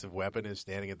offensive weapon is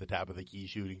standing at the top of the key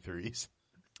shooting threes.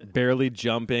 Barely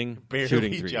jumping,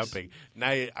 shooting threes. Jumping.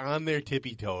 Now, on their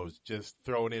tippy toes, just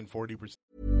throwing in 40%.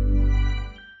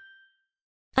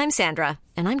 I'm Sandra,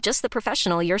 and I'm just the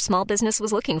professional your small business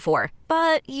was looking for.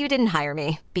 But you didn't hire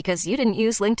me because you didn't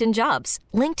use LinkedIn Jobs.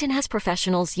 LinkedIn has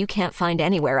professionals you can't find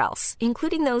anywhere else,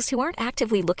 including those who aren't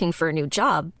actively looking for a new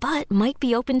job, but might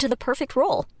be open to the perfect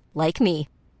role, like me.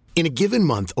 In a given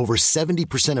month, over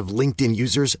 70% of LinkedIn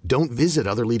users don't visit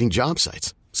other leading job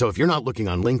sites. So if you're not looking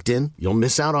on LinkedIn, you'll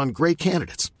miss out on great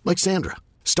candidates like Sandra.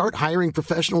 Start hiring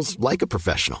professionals like a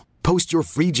professional. Post your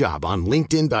free job on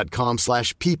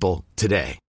linkedin.com/people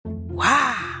today.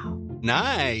 Wow.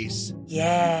 Nice.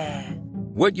 Yeah.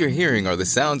 What you're hearing are the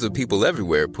sounds of people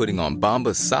everywhere putting on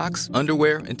Bombas socks,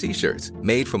 underwear, and T-shirts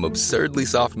made from absurdly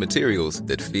soft materials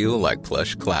that feel like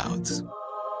plush clouds.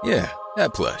 Yeah,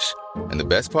 that plush. And the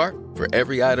best part? For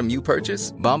every item you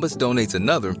purchase, Bombas donates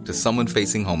another to someone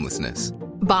facing homelessness.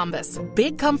 Bombas.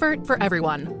 Big comfort for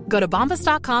everyone. Go to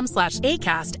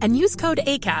bombas.com/ACAST and use code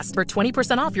ACAST for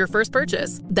 20% off your first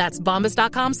purchase. That's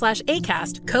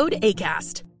bombas.com/ACAST. Code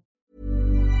ACAST.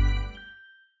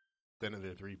 Then of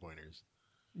their three-pointers.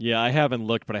 Yeah, I haven't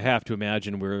looked, but I have to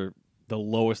imagine we're the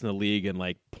lowest in the league in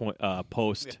like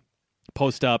post-ups,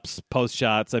 post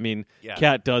shots. I mean,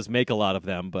 Cat does make a lot of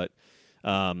them, but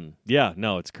yeah,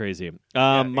 no, it's crazy.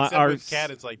 With Cat,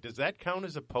 it's like, does that count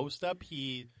as a post-up?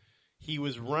 He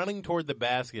was running toward the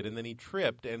basket, and then he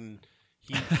tripped, and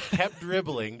he kept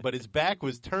dribbling, but his back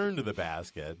was turned to the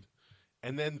basket,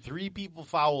 and then 3 people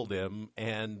fouled him,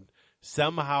 and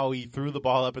somehow he threw the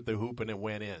ball up at the hoop, and it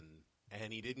went in,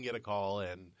 and he didn't get a call,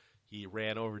 and he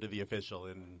ran over to the official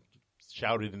and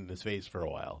shouted in his face for a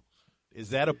while. Is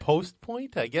that a post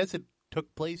point? I guess it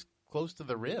took place close to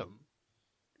the rim.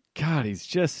 God, he's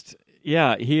just,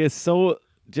 he is so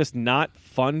just not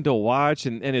fun to watch,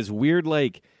 and his weird,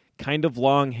 like, kind of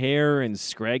long hair and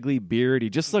scraggly beard. He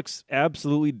just looks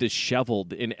absolutely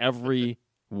disheveled in every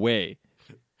way.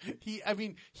 He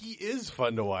is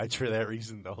fun to watch for that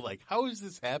reason, though. Like, how is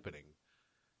this happening?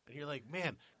 And you're like,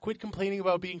 man, quit complaining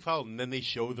about being fouled. And then they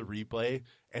show the replay,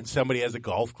 and somebody has a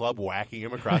golf club whacking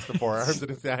him across the forearms, and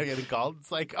it's not getting called.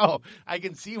 It's like, oh, I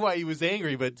can see why he was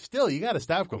angry, but still, you got to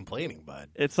stop complaining, bud.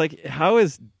 It's like, how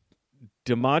is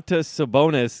Domantas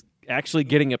Sabonis actually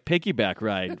getting a piggyback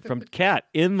ride from Cat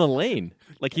in the lane?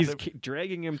 Like he's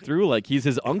dragging him through like he's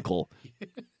his uncle.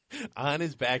 On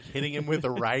his back, hitting him with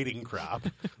a riding crop,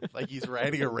 like he's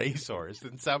riding a racehorse,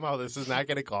 and somehow this is not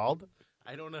getting called?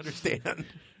 I don't understand.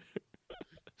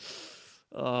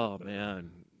 Oh, man.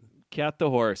 Cat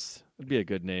the Horse would be a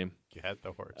good name. Cat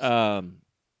the Horse.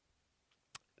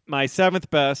 My seventh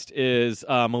best is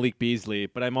Malik Beasley,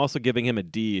 but I'm also giving him a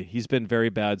D. He's been very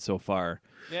bad so far.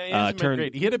 Yeah, he hasn't been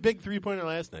great. He hit a big three-pointer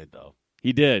last night, though.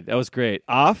 He did. That was great.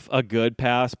 Off a good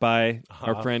pass by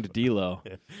our friend D'Lo.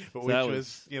 Which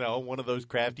was, one of those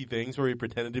crafty things where he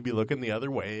pretended to be looking the other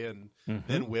way and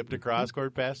then whipped a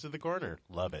cross-court pass to the corner.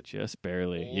 Love it. Just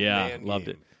barely. Old Loved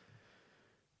game. it.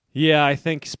 Yeah, I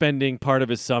think spending part of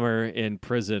his summer in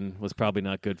prison was probably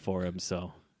not good for him,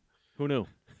 so who knew?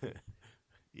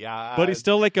 Yeah. But he's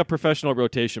still like a professional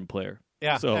rotation player.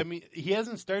 Yeah, so. I mean, he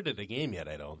hasn't started a game yet,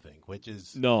 I don't think, which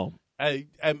is... No.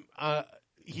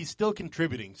 He's still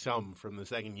contributing some from the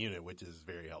second unit, which is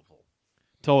very helpful.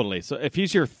 Totally. So if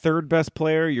he's your third best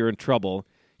player, you're in trouble.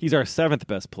 He's our seventh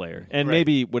best player, and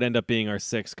maybe would end up being our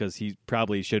sixth because he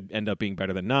probably should end up being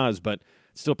better than Nas, but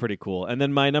still pretty cool. And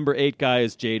then my number 8 guy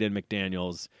is Jaden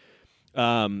McDaniels.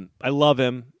 I love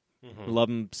him. I love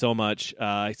him so much.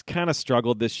 He's kind of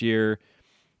struggled this year.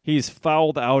 He's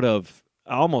fouled out of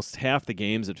almost half the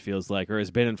games, it feels like, or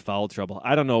has been in foul trouble.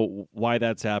 I don't know why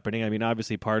that's happening. I mean,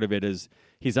 obviously part of it is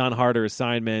he's on harder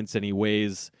assignments and he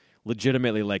weighs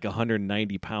legitimately like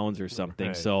 190 pounds or something.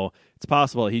 Right. So it's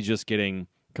possible he's just getting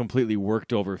completely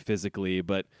worked over physically,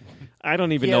 but I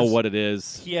don't even know what it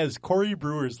is. He has Corey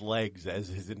Brewer's legs as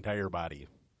his entire body.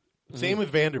 Same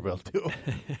with Vanderbilt, too.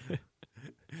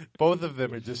 Both of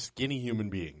them are just skinny human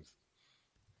beings.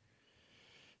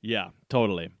 Yeah,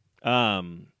 totally.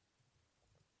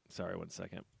 Sorry, 1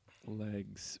 second.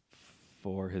 Legs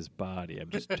for his body. I'm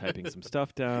just typing some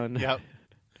stuff down. Yep.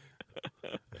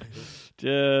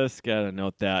 Just got to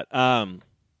note that.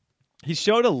 He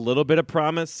showed a little bit of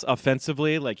promise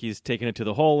offensively, like he's taken it to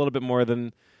the hole a little bit more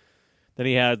than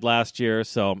he had last year.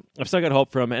 So I've still got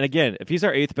hope for him. And again, if he's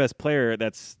our 8th best player,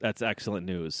 that's excellent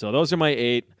news. So those are my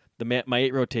 8, my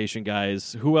 8 rotation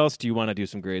guys. Who else do you want to do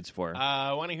some grades for?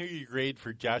 I want to hear your grade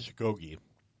for Josh Okogie.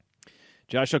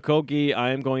 Josh Okogie,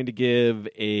 I'm going to give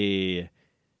a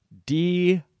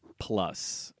D+.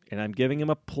 And I'm giving him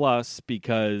a plus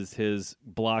because his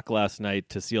block last night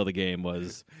to seal the game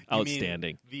was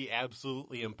outstanding. The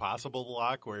absolutely impossible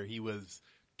block where he was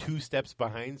 2 steps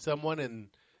behind someone and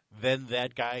then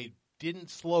that guy didn't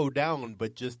slow down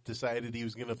but just decided he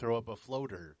was going to throw up a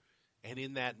floater. And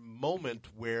in that moment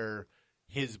where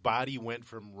his body went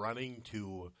from running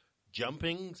to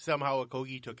jumping, somehow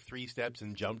Okogie took 3 steps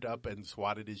and jumped up and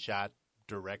swatted his shot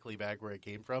directly back where it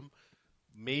came from.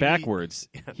 Maybe backwards.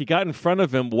 He got in front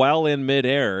of him while in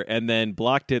midair and then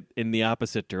blocked it in the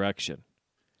opposite direction.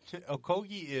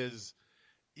 Okogie is...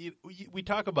 We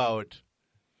talk about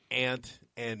Ant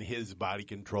and his body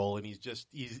control, and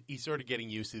he's sort of getting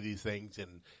used to these things,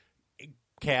 and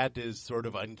Cat is sort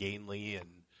of ungainly and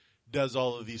does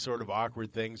all of these sort of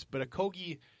awkward things. But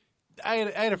Okogie...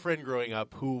 I had a friend growing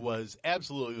up who was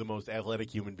absolutely the most athletic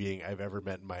human being I've ever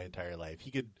met in my entire life.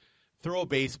 He could throw a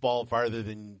baseball farther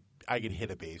than I could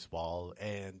hit a baseball,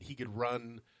 and he could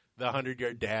run the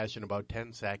 100-yard dash in about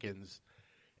 10 seconds.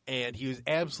 And he was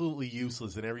absolutely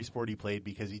useless in every sport he played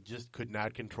because he just could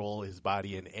not control his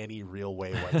body in any real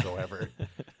way whatsoever.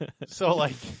 So,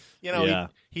 like,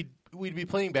 we'd be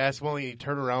playing basketball, and he'd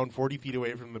turn around 40 feet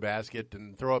away from the basket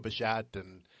and throw up a shot,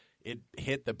 and it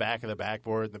hit the back of the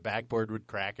backboard, and the backboard would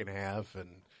crack in half,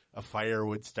 and a fire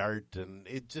would start, and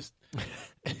it just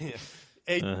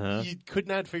you could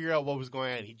not figure out what was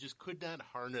going on. He just could not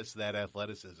harness that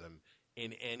athleticism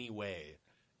in any way.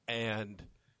 And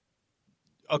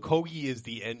Okogie is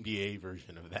the NBA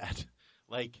version of that.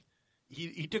 Like,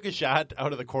 he took a shot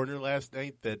out of the corner last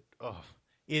night that,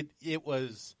 it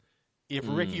was, if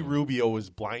Ricky Rubio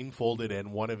was blindfolded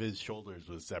and one of his shoulders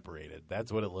was separated,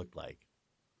 that's what it looked like.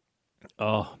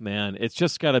 Oh, man. It's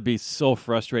just got to be so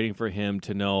frustrating for him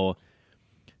to know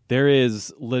there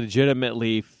is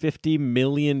legitimately $50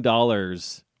 million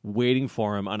waiting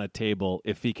for him on a table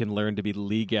if he can learn to be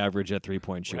league average at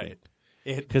three-point shooting.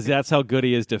 Because that's how good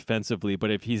he is defensively. But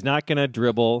if he's not going to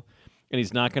dribble and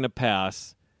he's not going to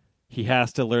pass, he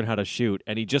has to learn how to shoot,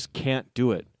 and he just can't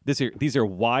do it. These are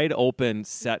wide-open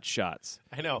set shots.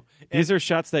 I know. These are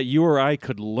shots that you or I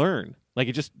could learn. Like,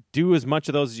 you just do as much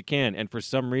of those as you can. And for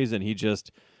some reason,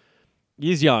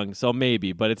 he's young, so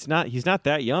maybe, but he's not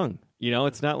that young.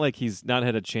 It's not like he's not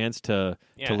had a chance to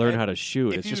learn how to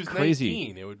shoot. It's just crazy. If he was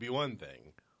 19, it would be one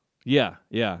thing. Yeah.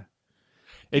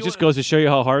 It just goes to show you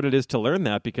how hard it is to learn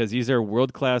that, because these are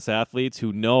world-class athletes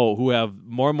who have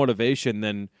more motivation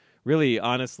than really,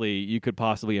 honestly, you could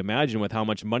possibly imagine, with how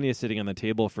much money is sitting on the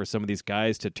table for some of these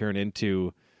guys to turn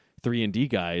into 3-and-D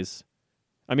guys.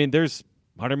 I mean, there's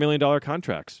 $100 million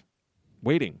contracts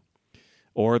waiting,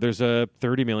 or there's a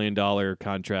 $30 million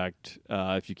contract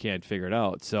if you can't figure it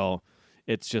out. So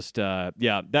it's just,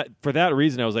 that for that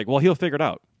reason, I was like, well, he'll figure it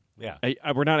out. Yeah,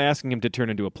 we're not asking him to turn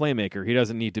into a playmaker. He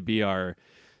doesn't need to be our,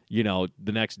 the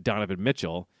next Donovan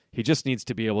Mitchell. He just needs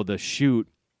to be able to shoot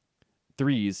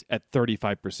threes at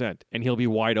 35%, and he'll be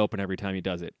wide open every time he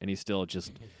does it. And he still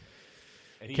just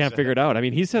can't figure it out. I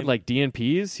mean, he's had like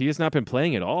DNPs. He has not been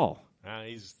playing at all.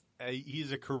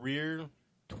 He's a career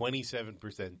 27%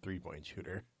 3-point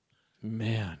shooter.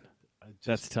 Man,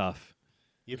 that's tough.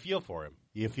 You feel for him.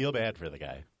 You feel bad for the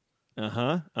guy.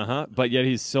 But yet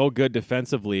he's so good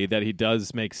defensively that he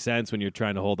does make sense when you're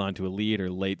trying to hold on to a lead or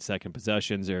late second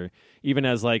possessions, or even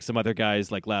as like some other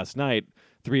guys like last night,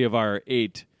 3 of our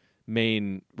 8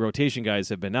 main rotation guys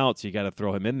have been out, so you got to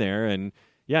throw him in there. And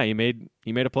yeah, he made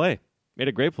a play, made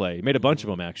a great play. He made a bunch of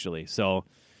them actually. So,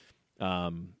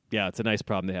 yeah, it's a nice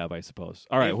problem to have, I suppose.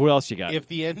 All right, who else you got? If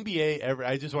the NBA ever,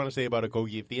 I just want to say about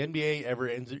Okogie, if the NBA ever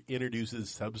introduces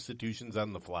substitutions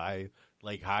on the fly,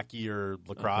 like hockey or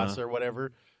lacrosse or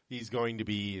whatever, he's going to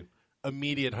be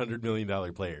immediate $100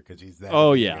 million player, because he's that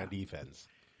on defense.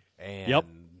 And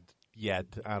yet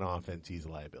on offense, he's a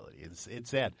liability. It's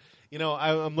sad.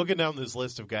 I'm looking down this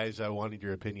list of guys I wanted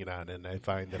your opinion on, and I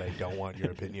find that I don't want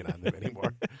your opinion on them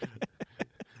anymore.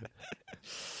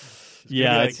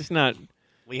 It's just not.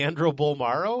 Leandro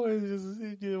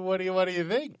Bolmaro? What do you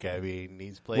think? I mean,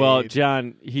 he's played. Well,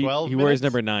 John, he wears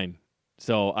number 9,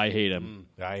 so I hate him.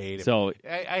 I hate him. So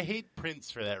I hate Prince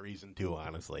for that reason too.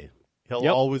 Honestly, he'll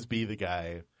always be the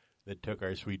guy that took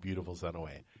our sweet, beautiful son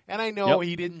away. And I know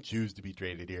he didn't choose to be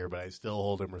traded here, but I still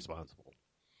hold him responsible.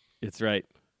 It's right.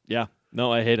 Yeah.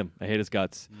 No, I hate him. I hate his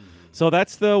guts. Mm-hmm. So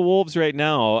that's the Wolves right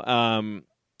now.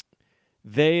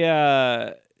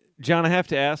 John, I have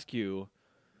to ask you,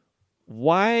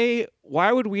 why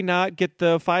would we not get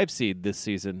the 5 seed this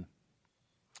season?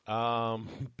 Because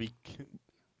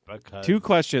 2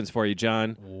 questions for you,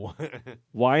 John.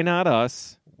 Why not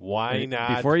us? Why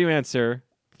not? Before you answer,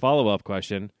 follow-up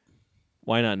question,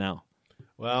 why not now?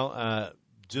 Well,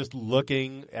 just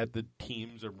looking at the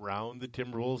teams around the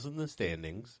Timberwolves in the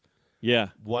standings. Yeah.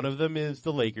 One of them is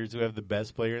the Lakers, who have the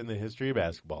best player in the history of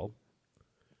basketball.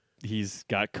 He's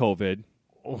got COVID.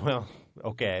 Well,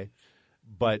 okay.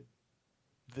 But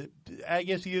I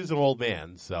guess he is an old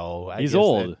man, so he's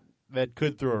old. That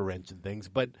could throw a wrench in things.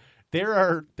 But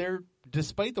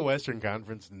despite the Western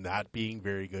Conference not being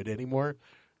very good anymore,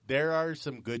 there are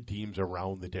some good teams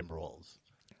around the Timberwolves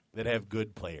that have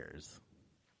good players.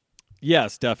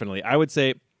 Yes, definitely. I would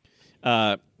say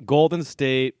Golden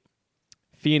State,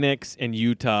 Phoenix, and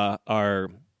Utah are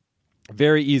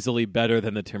very easily better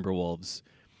than the Timberwolves,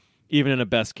 even in a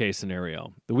best-case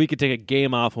scenario. We could take a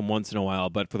game off them once in a while,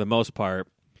 but for the most part,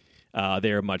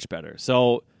 they are much better.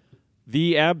 So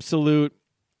the absolute,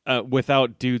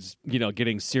 without dudes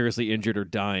getting seriously injured or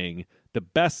dying, the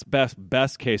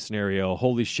best-case scenario,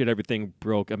 holy shit, everything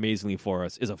broke amazingly for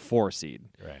us, is a 4 seed.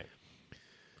 Right.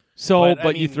 So,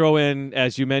 but you throw in,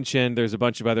 as you mentioned, there's a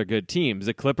bunch of other good teams.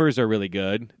 The Clippers are really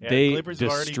good. Yeah, they Clippers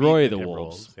destroy the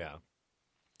Wolves. Yeah.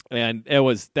 And that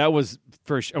was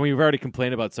for sure. I mean, we've already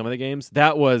complained about some of the games.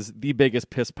 That was the biggest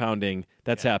piss pounding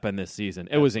that's happened this season.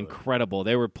 It was incredible.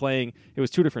 They were playing. It was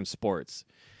 2 different sports.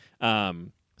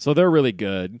 So they're really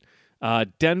good.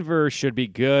 Denver should be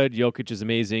good. Jokic is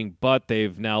amazing, but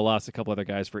they've now lost a couple other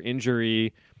guys for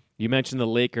injury. You mentioned the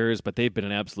Lakers, but they've been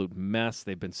an absolute mess.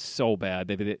 They've been so bad.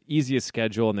 They've been the easiest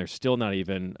schedule, and they're still not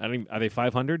even. Are they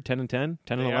 500, 10-10,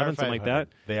 10-11, something like that?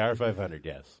 They are 500,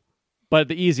 yes. But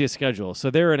the easiest schedule.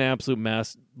 So they're an absolute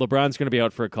mess. LeBron's going to be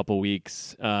out for a couple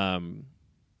weeks.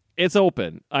 It's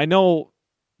open. I know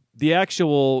the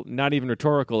actual, not even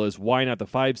rhetorical, is why not the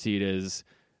 5 seed is,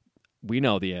 we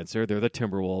know the answer. They're the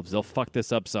Timberwolves. They'll fuck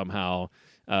this up somehow.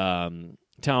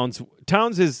 Towns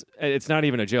is, it's not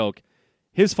even a joke.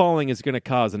 His falling is going to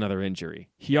cause another injury.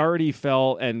 He already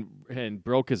fell and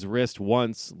broke his wrist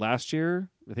once last year.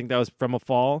 I think that was from a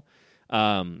fall.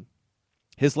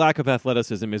 His lack of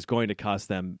athleticism is going to cost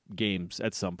them games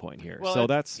at some point here. Well, so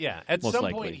that's at most some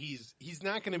likely. point he's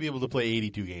not going to be able to play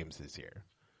 82 games this year.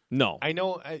 No, I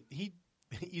know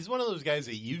he's one of those guys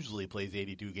that usually plays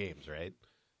 82 games, right?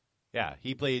 Yeah,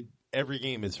 he played every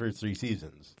game his first 3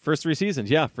 seasons. First 3 seasons,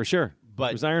 yeah, for sure. But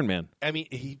he was Iron Man. I mean,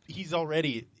 he's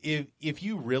already, if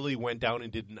you really went down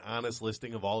and did an honest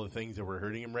listing of all the things that were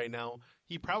hurting him right now,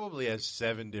 he probably has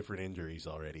 7 different injuries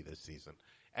already this season.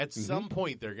 At some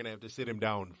point, they're going to have to sit him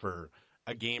down for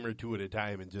a game or 2 at a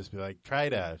time and just be like, try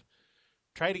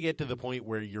to get to the point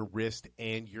where your wrist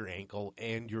and your ankle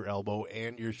and your elbow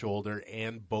and your shoulder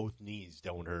and both knees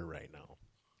don't hurt right now.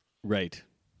 Right.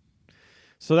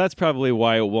 So that's probably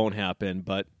why it won't happen.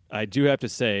 But I do have to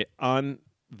say, on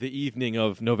the evening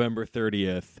of November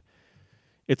 30th,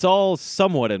 it's all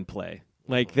somewhat in play.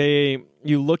 Like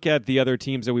you look at the other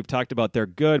teams that we've talked about, they're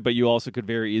good, but you also could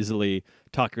very easily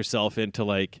talk yourself into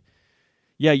like,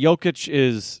 yeah, Jokic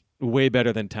is way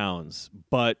better than Towns,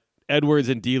 but Edwards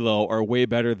and D'Lo are way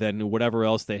better than whatever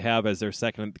else they have as their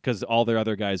second because all their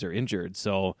other guys are injured.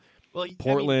 So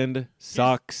Portland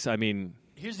sucks.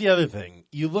 Here's the other thing.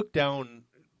 You look down,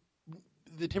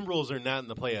 the Timberwolves are not in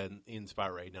the play-in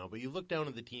spot right now, but you look down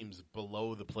at the teams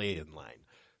below the play-in line.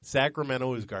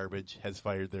 Sacramento is garbage, has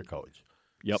fired their coach.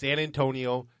 Yep. San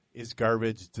Antonio is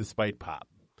garbage despite Pop.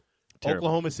 Terrible.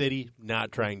 Oklahoma City,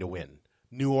 not trying to win.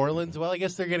 New Orleans, well, I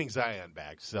guess they're getting Zion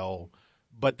back.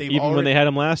 But they've even when they had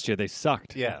him last year, they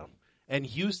sucked. Yeah. And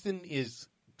Houston is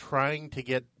trying to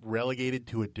get relegated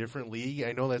to a different league.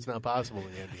 I know that's not possible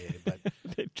in the NBA, but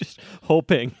they're just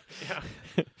hoping. Yeah.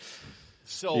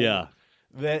 So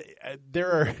that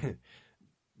there are.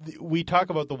 We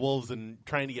talk about the Wolves and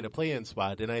trying to get a play-in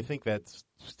spot, and I think that's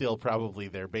still probably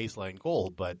their baseline goal.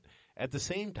 But at the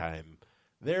same time,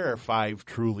 there are 5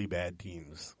 truly bad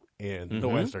teams in the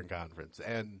Western Conference.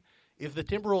 And if the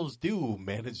Timberwolves do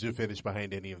manage to finish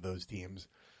behind any of those teams,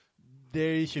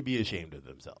 they should be ashamed of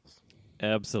themselves.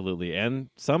 Absolutely. And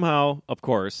somehow, of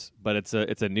course, but it's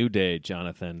a new day,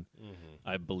 Jonathan.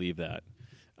 I believe that.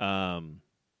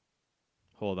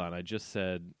 Hold on, I just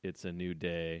said it's a new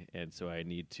day, and so I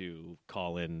need to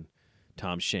call in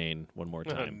Tom Shane one more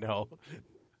time. No.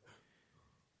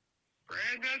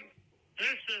 Brandon, this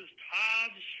is Tom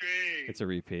Shane. It's a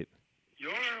repeat.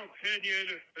 Your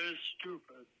opinion is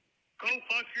stupid. Go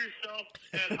fuck yourself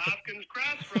at Hopkins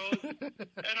Crossroads,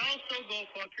 and also go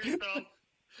fuck yourself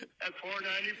at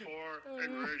 494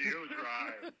 and Radio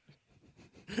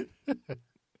Drive.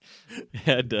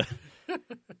 Had to.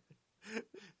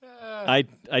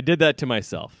 I did that to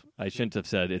myself. I shouldn't have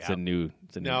said it's a new.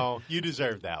 No, you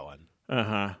deserve that one.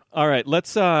 All right,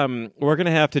 let's. We're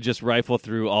gonna have to just rifle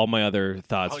through all my other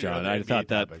thoughts, John. I thought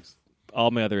that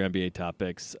all my other NBA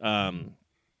topics. And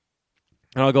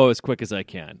I'll go as quick as I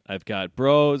can. I've got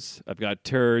bros, I've got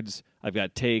turds, I've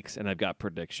got takes, and I've got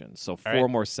predictions. So 4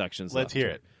 more sections. Let's hear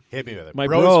it. Hit me with it. My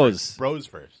bros. Bros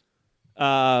first.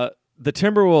 The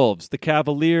Timberwolves, the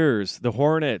Cavaliers, the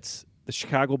Hornets, the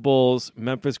Chicago Bulls,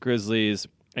 Memphis Grizzlies,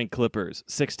 and Clippers.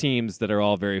 6 teams that are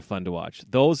all very fun to watch.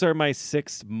 Those are my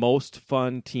 6 most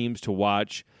fun teams to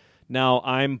watch. Now,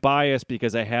 I'm biased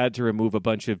because I had to remove a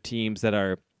bunch of teams that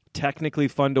are technically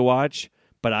fun to watch,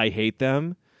 but I hate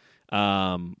them,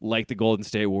 like the Golden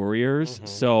State Warriors.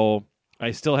 So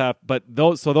I still have, but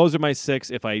those are my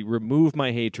 6. If I remove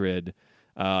my hatred,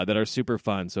 that are super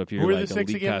fun. So if you're who are like the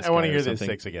 6 again? I want to hear the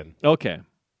 6 again. Okay,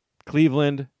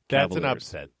 Cleveland. That's Cavaliers. an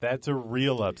upset. That's a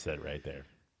real upset right there.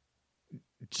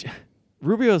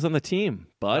 Rubio's on the team,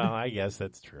 bud. Oh, I guess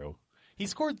that's true. He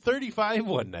scored 35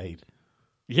 one night.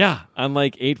 Yeah, on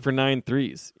like 8 for 9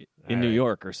 threes in New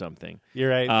York or something. You're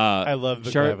right. I love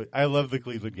the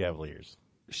Cleveland Cavaliers.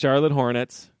 Charlotte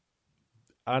Hornets.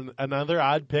 Another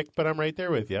odd pick, but I'm right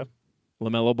there with you.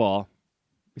 LaMelo Ball.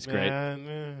 He's great.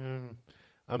 I'm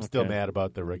still mad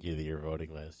about the Rookie of the Year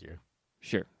voting last year.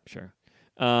 Sure.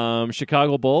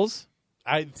 Chicago Bulls.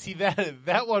 I see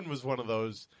that one was one of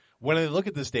those. When I look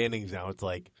at the standings now, it's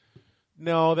like,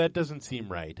 no, that doesn't seem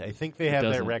right. I think they have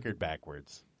that record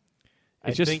backwards.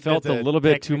 It just felt a little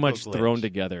bit too much thrown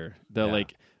together.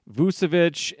 Like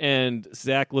Vucevic and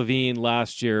Zach LaVine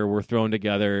last year were thrown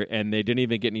together, and they didn't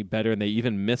even get any better, and they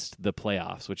even missed the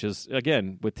playoffs, which is,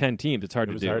 again, with 10 teams, it's hard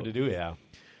to do. Hard to do, yeah.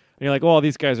 And you're like, oh,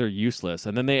 these guys are useless.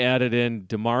 And then they added in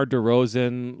DeMar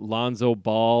DeRozan, Lonzo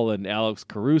Ball, and Alex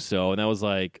Caruso. And I was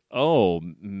like, hold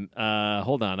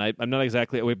on. I'm not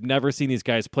exactly – we've never seen these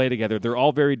guys play together. They're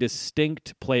all very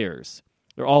distinct players.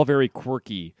 They're all very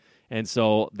quirky. And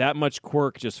so that much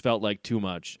quirk just felt like too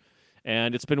much.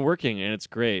 And it's been working, and it's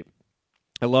great.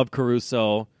 I love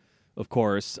Caruso, of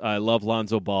course. I love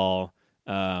Lonzo Ball.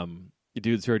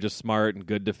 Dudes who are just smart and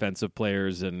good defensive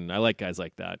players, and I like guys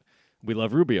like that. We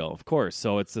love Rubio, of course,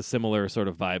 so it's a similar sort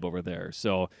of vibe over there.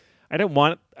 So I didn't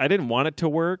want it to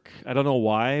work. I don't know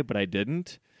why, but I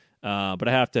didn't. But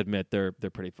I have to admit they're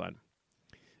pretty fun.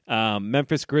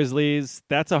 Memphis Grizzlies,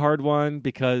 that's a hard one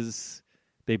because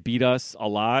they beat us a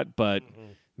lot, but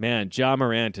man, Ja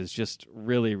Morant is just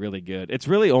really, really good. It's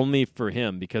really only for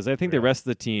him because I think the rest of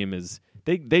the team is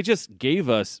they just gave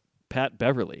us Pat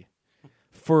Beverly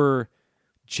for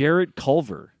Jarrett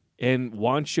Culver and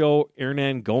Juancho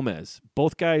Hernan Gomez,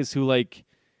 both guys who like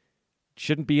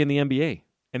shouldn't be in the NBA.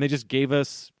 And they just gave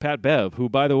us Pat Bev, who,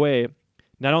 by the way,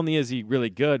 not only is he really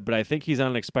good, but I think he's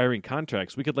on an expiring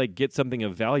contract. So we could like get something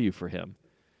of value for him.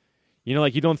 You know,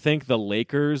 like you don't think the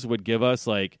Lakers would give us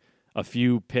like a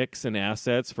few picks and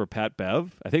assets for Pat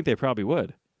Bev? I think they probably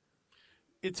would.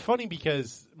 It's funny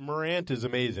because Morant is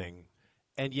amazing,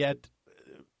 and yet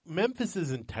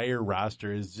Memphis's entire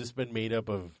roster has just been made up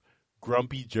of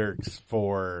grumpy jerks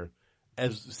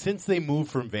since they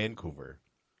moved from Vancouver.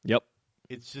 Yep.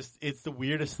 It's the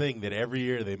weirdest thing that every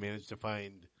year they manage to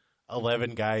find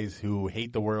 11 guys who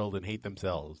hate the world and hate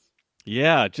themselves.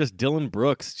 Yeah, just Dylan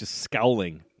Brooks just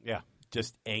scowling. Yeah,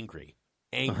 just angry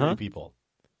people.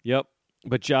 Yep,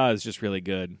 but Ja is just really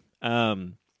good.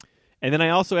 And then I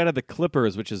also added the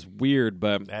Clippers, which is weird,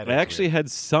 but I actually had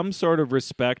some sort of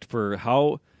respect for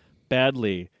how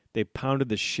badly they pounded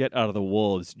the shit out of the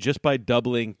Wolves just by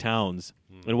doubling Towns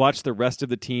and watched the rest of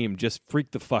the team just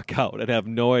freak the fuck out and have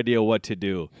no idea what to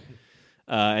do.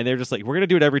 And they're just like, we're going to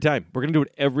do it every time. We're going to do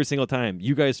it every single time.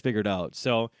 You guys figured out.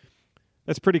 So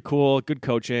that's pretty cool. Good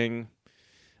coaching.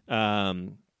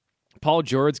 Paul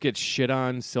George gets shit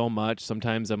on so much.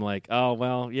 Sometimes I'm like, oh,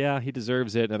 well, yeah, he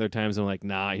deserves it. And other times I'm like,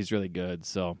 nah, he's really good.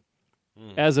 So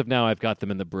as of now, I've got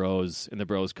them in the bros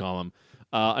column.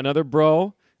 Another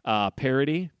bro,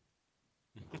 parody,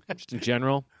 just in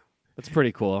general. That's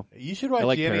pretty cool. You should watch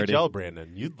the parody. NHL,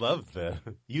 Brandon. You'd love the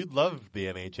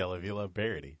NHL if you love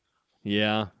parody.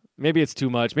 Yeah, maybe it's too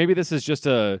much. Maybe this is just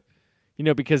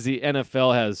because the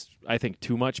NFL has, I think,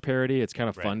 too much parody. It's kind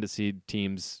of fun to see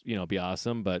teams, be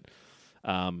awesome. But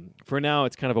for now,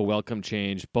 it's kind of a welcome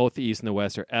change. Both the East and the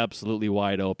West are absolutely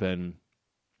wide open.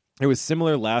 It was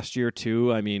similar last year,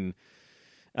 too. I mean,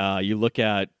 you look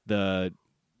at the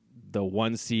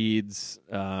 1 seeds,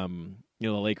 the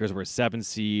Lakers were a 7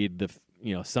 seed.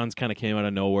 The Suns kind of came out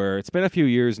of nowhere. It's been a few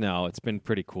years now. It's been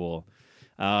pretty cool.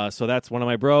 So that's one of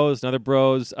my bros. Another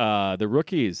bros, the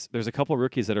rookies. There's a couple of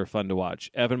rookies that are fun to watch.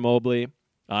 Evan Mobley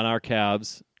on our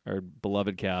Cavs, our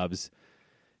beloved Cavs.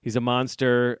 He's a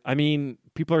monster. I mean,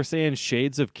 people are saying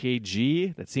shades of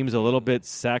KG. That seems a little bit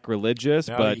sacrilegious,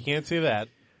 no, but you can't say that.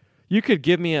 You could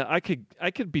give me I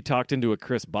could be talked into a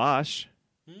Chris Bosh.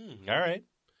 All right.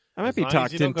 I might be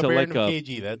talked into like a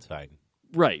KG. That's fine.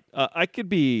 Right. I could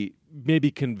be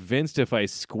maybe convinced if I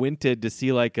squinted to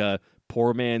see like a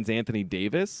poor man's Anthony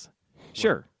Davis.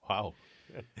 Sure. Wow.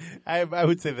 I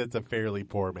would say that's a fairly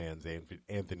poor man's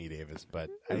Anthony Davis, but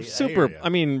I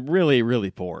mean, really,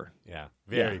 really poor. Yeah,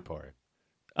 very poor.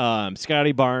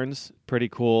 Scotty Barnes, pretty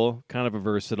cool, kind of a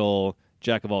versatile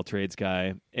jack of all trades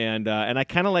guy, and I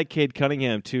kind of like Cade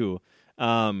Cunningham too.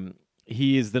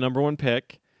 He is the number 1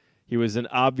 pick. He was an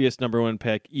obvious number 1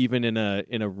 pick, even in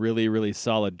a really, really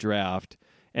solid draft.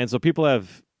 And so people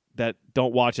that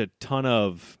don't watch a ton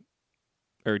of,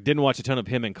 or didn't watch a ton of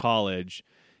him in college,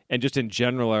 and just in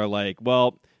general are like,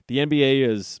 well, the NBA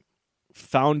is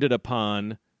founded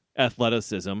upon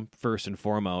athleticism first and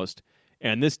foremost,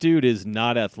 and this dude is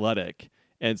not athletic,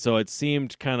 and so it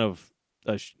seemed kind of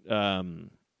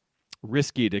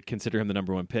risky to consider him the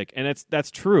number 1 pick, and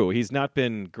that's true. He's not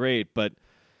been great, but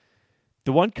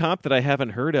the one comp that I haven't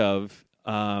heard of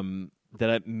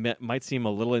that might seem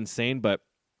a little insane, but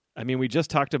I mean, we just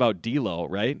talked about D'Lo,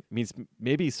 right? It means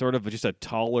maybe sort of just a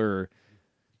taller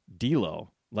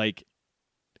D'Lo, like,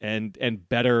 and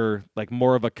better, like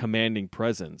more of a commanding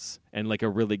presence and like a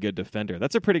really good defender.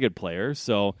 That's a pretty good player.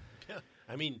 So, yeah,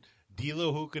 I mean,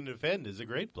 D'Lo who can defend is a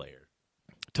great player.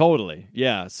 Totally,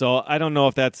 yeah. So I don't know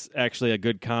if that's actually a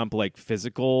good comp, like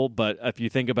physical, but if you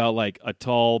think about like a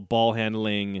tall ball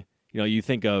handling, you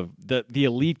think of the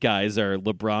elite guys are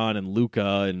LeBron and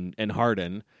Luka and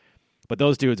Harden. But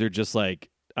those dudes are just like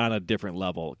on a different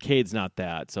level. Cade's not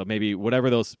that. So maybe whatever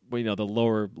those, the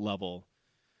lower level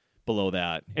below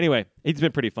that. Anyway, he's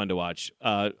been pretty fun to watch.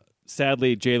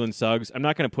 Sadly, Jalen Suggs, I'm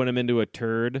not going to put him into a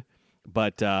turd,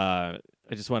 but I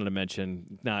just wanted to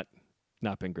mention, not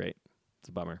been great. It's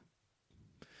a bummer.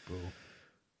 Boo.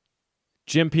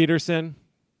 Jim Peterson,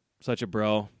 such a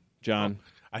bro. John. Oh,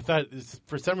 I thought,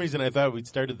 for some reason, we'd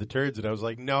started the turds, and I was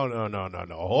like, no.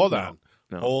 Hold on.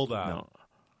 Hold on.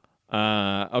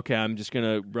 No. Okay, I'm just going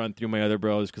to run through my other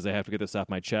bros because I have to get this off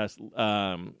my chest.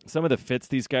 Some of the fits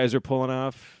these guys are pulling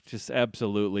off, just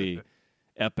absolutely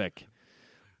epic.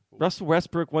 Russell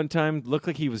Westbrook one time looked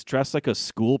like he was dressed like a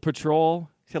school patrol.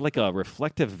 He had like a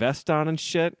reflective vest on and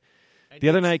shit. The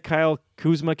other night, Kyle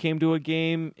Kuzma came to a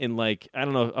game in like, I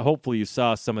don't know, hopefully you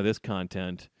saw some of this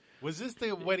content. Was this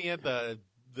when he had the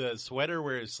sweater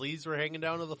where his sleeves were hanging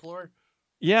down to the floor?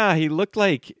 Yeah, he looked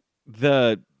like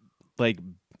the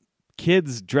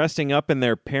kids dressing up in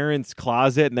their parents'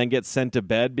 closet and then get sent to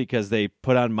bed because they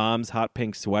put on mom's hot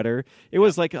pink sweater. It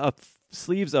was like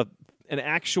sleeves of an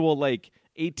actual like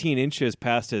 18 inches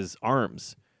past his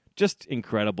arms. Just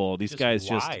incredible. These guys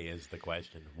why is the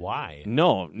question. Why?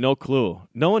 No clue.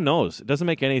 No one knows. It doesn't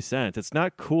make any sense. It's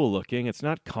not cool looking. It's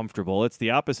not comfortable. It's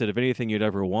the opposite of anything you'd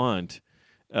ever want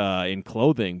in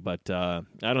clothing. But I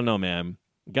don't know, man.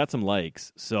 Got some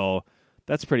likes. So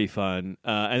that's pretty fun.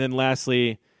 And then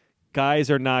lastly, guys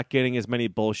are not getting as many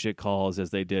bullshit calls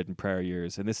as they did in prior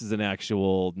years. And this is an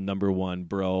actual number one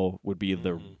bro would be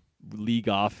the league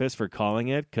office for calling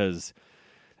it, because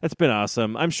it's been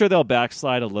awesome. I'm sure they'll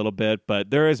backslide a little bit, but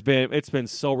it's been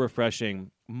so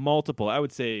refreshing. Multiple, I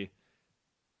would say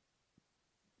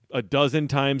a dozen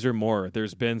times or more.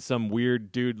 There's been some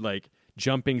weird dude like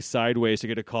jumping sideways to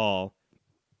get a call,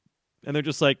 and they're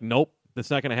just like, nope, that's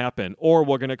not going to happen, or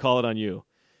we're going to call it on you.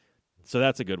 So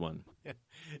that's a good one.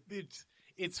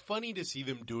 It's funny to see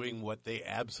them doing what they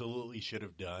absolutely should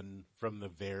have done from the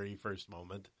very first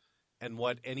moment, and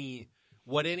what any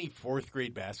fourth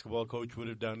grade basketball coach would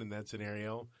have done in that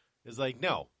scenario is like,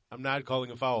 no, I'm not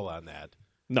calling a foul on that.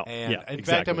 No. And yeah, in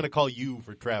fact, I'm going to call you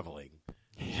for traveling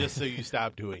just so you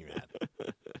stop doing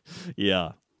that.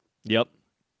 Yeah. Yep.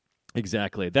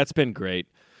 Exactly. That's been great.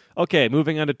 Okay,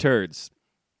 moving on to turds.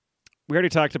 We already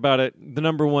talked about it. The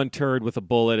number one turd with a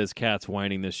bullet is cats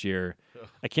whining this year.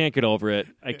 I can't get over it.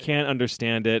 I can't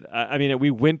understand it. I mean,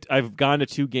 I've gone to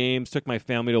 2 games, took my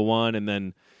family to one, and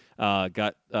then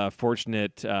got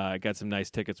fortunate. Got some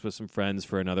nice tickets with some friends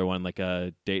for another one, like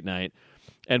a date night.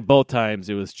 And both times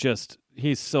it was just,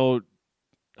 we've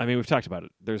talked about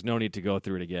it. There's no need to go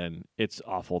through it again. It's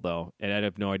awful, though, and I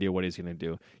have no idea what he's going to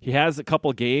do. He has a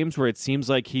couple games where it seems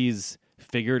like he's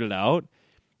figured it out,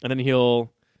 and then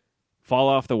he'll fall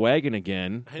off the wagon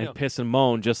again and piss and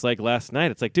moan just like last night.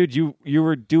 It's like, dude, you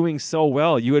were doing so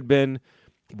well. You had been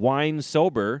wine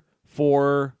sober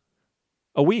for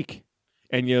a week.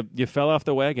 And you fell off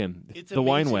the wagon, the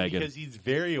wine wagon. Because he's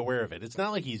very aware of it. It's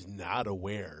not like he's not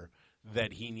aware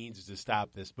that he needs to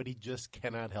stop this, but he just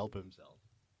cannot help himself.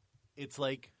 It's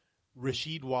like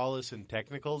Rasheed Wallace and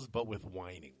technicals, but with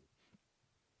whining.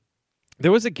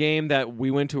 There was a game that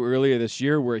we went to earlier this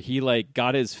year where he like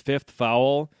got his 5th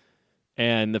foul,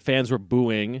 and the fans were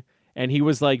booing, and he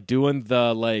was like doing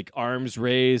the like arms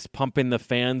raised, pumping the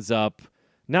fans up,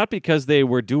 not because they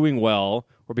were doing well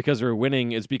or because they were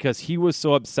winning, is because he was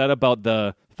so upset about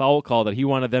the foul call that he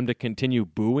wanted them to continue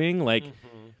booing. Like,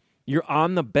 you're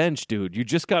on the bench, dude. You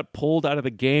just got pulled out of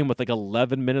the game with like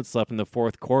 11 minutes left in the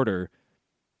 4th quarter.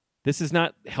 This is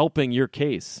not helping your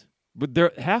case. But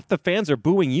half the fans are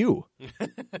booing you.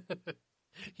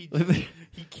 He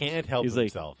can't help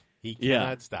himself. He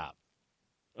cannot stop.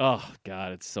 Oh,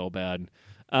 God, it's so bad.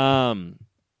 End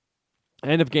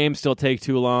of game still take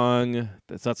too long.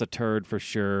 That's a turd for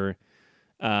sure.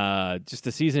 Just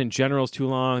the season in general is too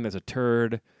long. That's a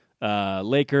turd.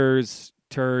 Lakers,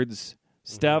 turds.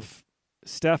 Steph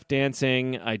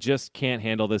dancing. I just can't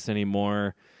handle this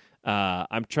anymore.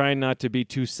 I'm trying not to be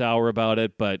too sour about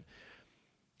it, but,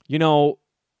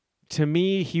 to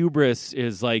me, hubris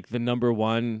is like the number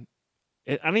one.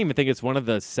 I don't even think it's one of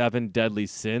the 7 deadly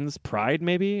sins. Pride,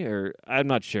 maybe? Or I'm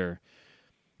not sure.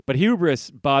 But hubris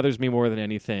bothers me more than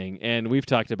anything, and we've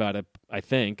talked about it, I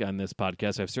think, on this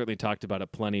podcast. I've certainly talked about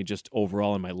it plenty just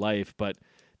overall in my life, but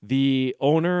the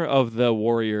owner of the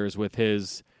Warriors with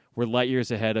his "we're light years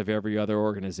ahead of every other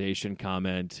organization"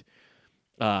 comment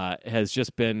has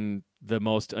just been the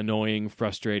most annoying,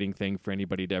 frustrating thing for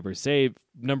anybody to ever say.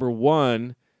 Number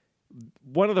one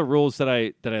of the rules that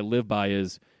I live by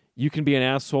is you can be an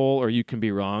asshole or you can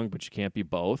be wrong, but you can't be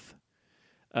both.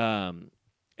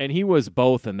 And he was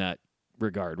both in that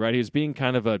regard, right? He was being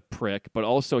kind of a prick, but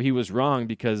also he was wrong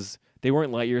because they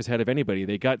weren't light years ahead of anybody.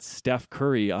 They got Steph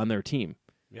Curry on their team.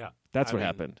 Yeah. That's what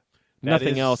happened.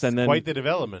 Nothing else. And then quite the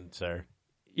development, sir.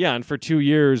 Yeah, and for 2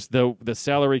 years, the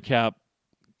salary cap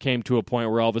came to a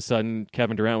point where all of a sudden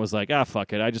Kevin Durant was like,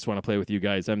 fuck it. I just want to play with you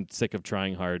guys. I'm sick of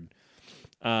trying hard.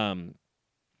 So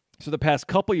the past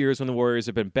couple years when the Warriors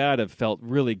have been bad have felt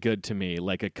really good to me,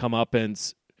 like a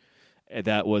comeuppance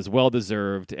that was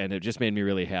well-deserved, and it just made me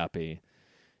really happy.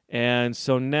 And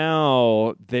so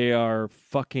now they are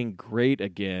fucking great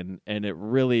again, and it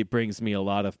really brings me a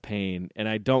lot of pain. And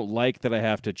I don't like that I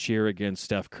have to cheer against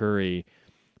Steph Curry,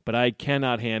 but I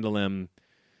cannot handle him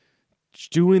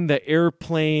doing the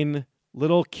airplane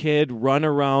little kid run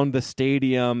around the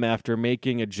stadium after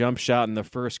making a jump shot in the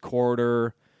first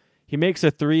quarter. He makes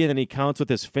a three, and then he counts with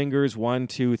his fingers, 1,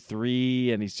 2,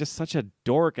 3, and he's just such a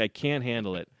dork. I can't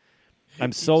handle it.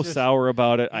 I'm so sour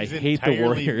about it. I hate the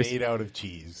Warriors. He's made out of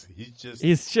cheese.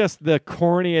 He's just the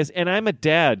corniest. And I'm a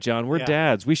dad, John. We're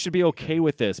dads. We should be okay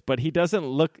with this. But he doesn't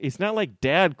look. He's not like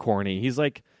dad corny. He's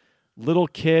like little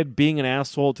kid being an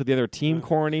asshole to the other team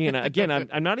corny. And again,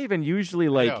 I'm not even usually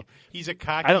like. He's a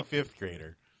cocky fifth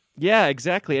grader. Yeah,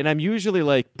 exactly. And I'm usually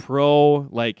like pro,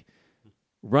 like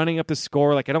running up the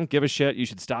score. Like I don't give a shit. You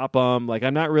should stop them. Like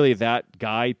I'm not really that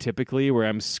guy typically where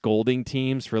I'm scolding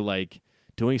teams for like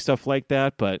doing stuff like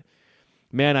that, but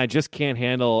man, I just can't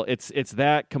handle it's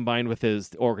that combined with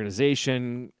his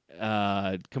organization,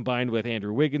 combined with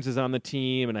Andrew Wiggins is on the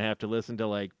team, and I have to listen to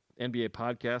like NBA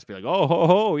podcasts, be like,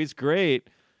 oh, he's great.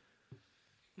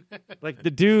 Like the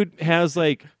dude has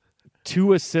like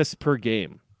 2 assists per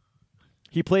game.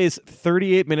 He plays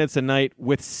 38 minutes a night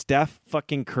with Steph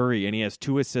fucking Curry, and he has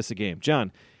 2 assists a game.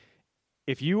 John,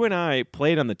 if you and I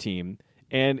played on the team,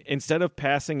 and instead of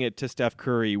passing it to Steph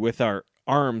Curry with our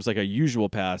arms like a usual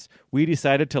pass, we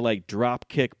decided to like drop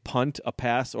kick punt a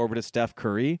pass over to Steph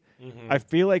Curry, I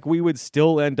feel like we would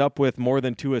still end up with more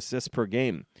than 2 assists per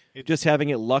game, just having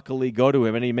it luckily go to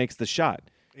him and he makes the shot.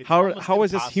 How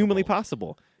is this humanly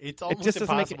possible? It's almost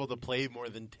impossible to play more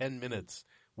than 10 minutes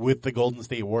with the Golden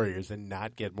State Warriors and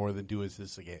not get more than 2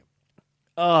 assists a game.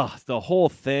 The whole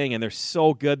thing, and they're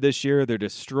so good this year. They're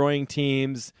destroying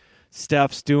teams.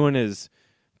 Steph's doing his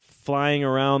flying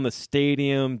around the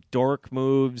stadium, dork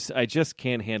moves. I just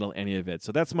can't handle any of it.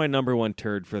 So that's my number one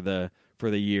turd for the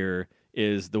year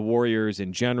is the Warriors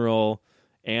in general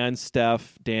and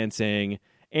Steph dancing.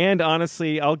 And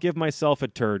honestly, I'll give myself a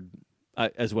turd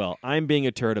as well. I'm being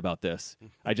a turd about this.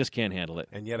 I just can't handle it.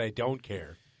 And yet I don't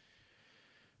care.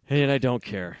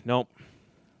 Nope.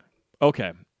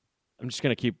 Okay. I'm just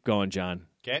going to keep going, John.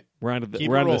 Okay. We're on to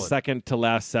the second to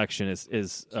last section is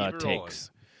takes.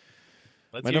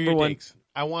 Let's hear your takes.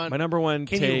 My number one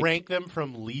Can take. you rank them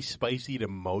from least spicy to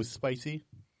most spicy?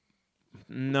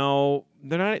 No,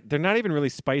 they're not even really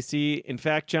spicy. In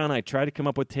fact, John, I tried to come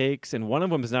up with takes, and one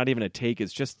of them is not even a take.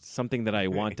 It's just something that I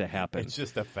want to happen. It's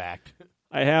just a fact.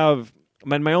 I have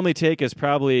my only take is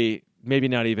probably maybe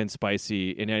not even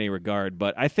spicy in any regard,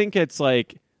 but I think it's over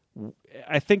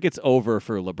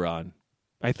for LeBron.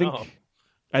 I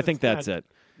think that's it.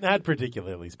 Not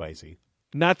particularly spicy.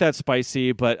 Not that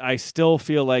spicy, but I still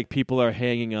feel like people are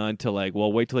hanging on to like,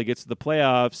 well, wait till he gets to the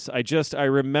playoffs. I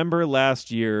remember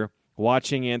last year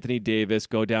watching Anthony Davis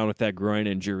go down with that groin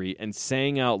injury and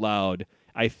saying out loud,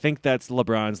 I think that's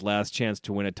LeBron's last chance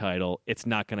to win a title. It's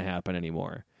not going to happen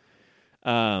anymore.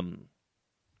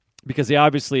 Because they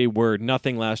obviously were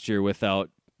nothing last year without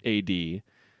AD. The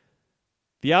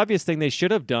obvious thing they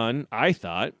should have done, I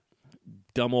thought,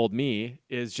 dumb old me,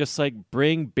 is just like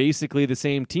bring basically the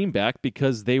same team back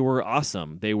because they were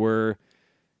awesome. They were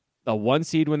a 1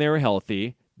 seed when they were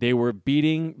healthy. They were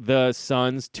beating the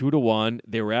Suns 2-1.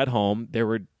 They were at home. They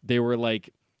were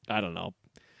like, I don't know,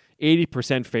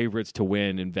 80% favorites to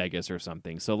win in Vegas or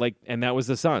something. So like, and that was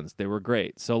the Suns. They were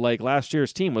great. So like last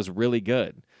year's team was really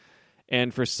good.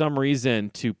 And for some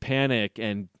reason to panic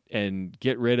and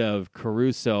get rid of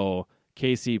Caruso,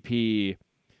 KCP,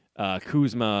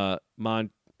 Kuzma,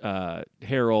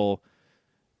 Harrell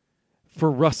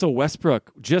for Russell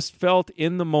Westbrook just felt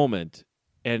in the moment,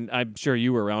 and I'm sure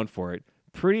you were around for it,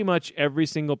 pretty much every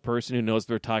single person who knows what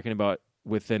they're talking about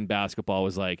within basketball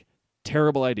was like,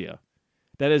 terrible idea.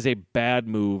 That is a bad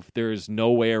move. There is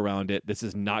no way around it. This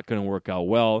is not going to work out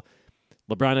well.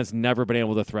 LeBron has never been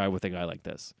able to thrive with a guy like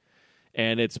this.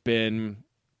 And it's been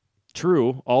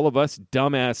true. All of us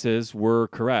dumbasses were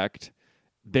correct.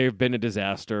 They've been a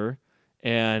disaster.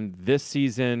 And this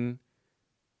season,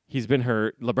 he's been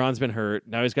hurt. LeBron's been hurt.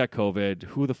 Now he's got COVID.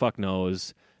 Who the fuck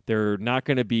knows? They're not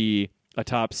going to be a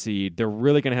top seed. They're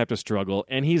really going to have to struggle.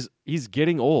 And he's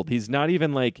getting old. He's not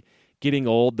even like getting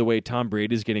old the way Tom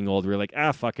Brady's getting old. We're like,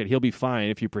 fuck it. He'll be fine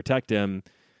if you protect him.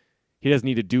 He doesn't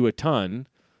need to do a ton.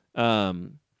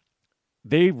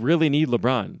 They really need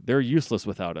LeBron. They're useless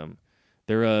without him.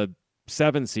 They're a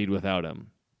 7 seed without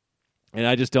him. And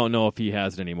I just don't know if he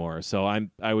has it anymore. So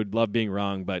I would love being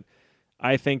wrong, but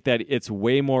I think that it's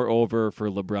way more over for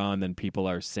LeBron than people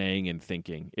are saying and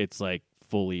thinking. It's like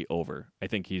fully over. I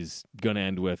think he's going to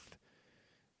end with,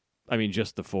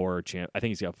 just the 4 champ. I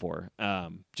think he's got 4.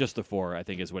 Just the 4, I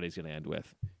think, is what he's going to end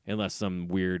with, unless some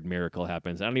weird miracle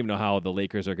happens. I don't even know how the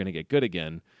Lakers are going to get good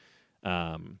again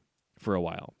for a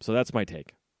while. So that's my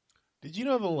take. Did you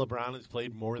know that LeBron has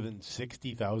played more than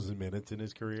 60,000 minutes in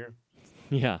his career?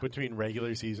 Yeah. Between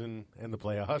regular season and the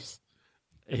playoffs?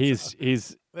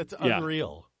 That's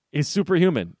unreal. He's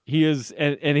superhuman. He is,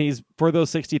 and he's, for those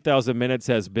 60,000 minutes,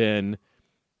 has been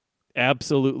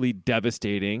absolutely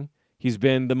devastating. He's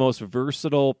been the most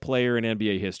versatile player in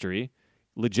NBA history.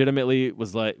 Legitimately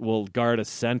will guard a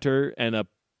center and a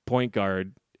point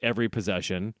guard every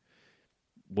possession.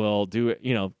 Will do it,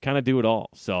 kind of do it all.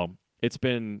 So it's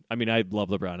been, I love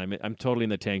LeBron. I'm totally in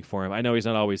the tank for him. I know he's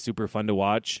not always super fun to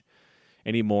watch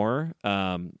anymore.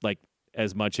 Like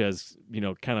as much as,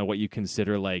 kind of what you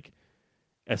consider like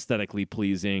aesthetically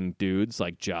pleasing dudes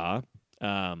like Ja.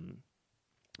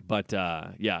 But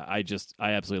I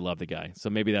absolutely love the guy. So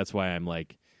maybe that's why I'm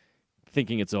like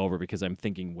thinking it's over, because I'm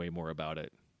thinking way more about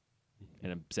it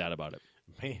and I'm sad about it.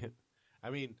 Man,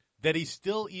 that he's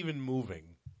still even moving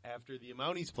after the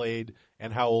amount he's played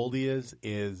and how old he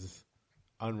is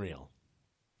unreal.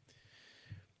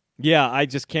 Yeah, I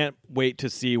just can't wait to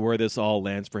see where this all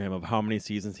lands for him, of how many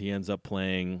seasons he ends up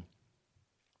playing,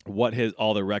 what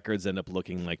all the records end up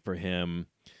looking like for him.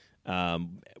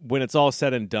 When it's all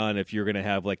said and done, if you're going to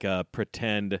have like a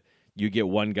pretend you get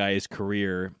one guy's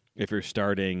career, if you're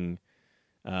starting,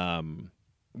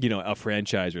 a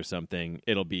franchise or something,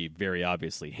 it'll be very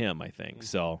obviously him, I think.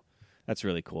 So that's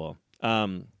really cool.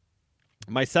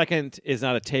 My second is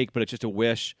not a take, but it's just a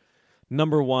wish.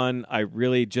 Number one, I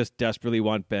really just desperately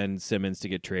want Ben Simmons to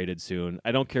get traded soon.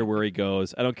 I don't care where he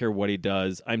goes. I don't care what he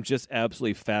does. I'm just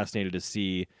absolutely fascinated to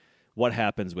see what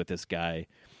happens with this guy.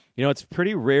 It's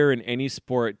pretty rare in any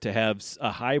sport to have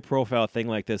a high-profile thing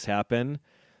like this happen.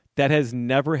 That has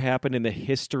never happened in the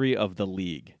history of the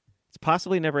league. It's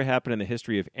possibly never happened in the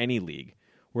history of any league,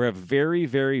 where a very,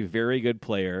 very, very good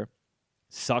player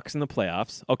sucks in the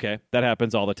playoffs. Okay, that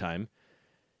happens all the time.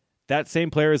 That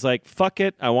same player is like, fuck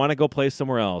it, I want to go play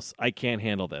somewhere else. I can't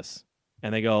handle this.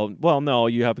 And they go, well, no,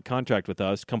 you have a contract with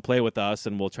us. Come play with us,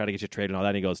 and we'll try to get you traded and all that.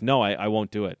 And he goes, no, I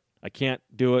won't do it. I can't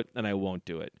do it, and I won't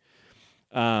do it.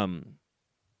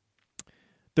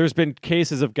 There's been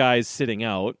cases of guys sitting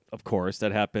out, of course,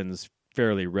 that happens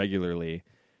fairly regularly.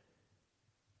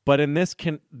 But in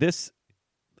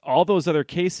all those other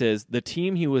cases, the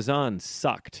team he was on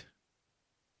sucked.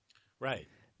 Right.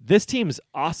 This team's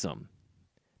awesome.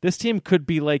 This team could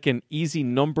be like an easy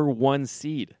number 1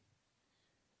 seed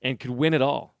and could win it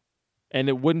all. And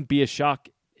it wouldn't be a shock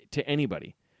to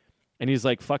anybody. And he's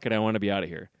like, fuck it, I want to be out of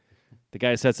here. The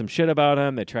guy said some shit about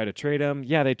him. They tried to trade him.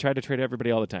 Yeah, they tried to trade everybody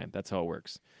all the time. That's how it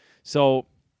works. So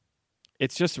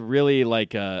it's just really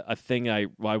like a thing I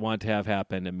want to have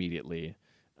happen immediately.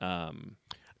 And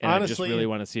honestly, I just really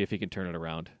want to see if he can turn it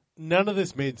around. None of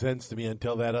this made sense to me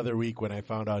until that other week when I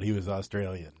found out he was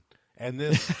Australian. And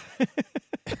this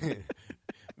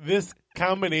this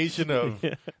combination of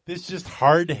this just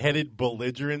hard-headed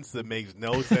belligerence that makes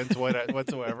no sense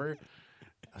whatsoever.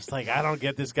 I was like, I don't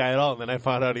get this guy at all. And then I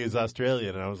found out he was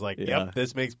Australian, and I was like, yep,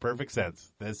 this makes perfect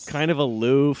sense. This kind of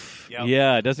aloof. Yep.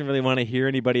 Yeah, doesn't really want to hear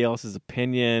anybody else's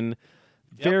opinion.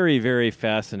 Yep. Very, very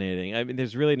fascinating.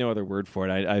 There's really no other word for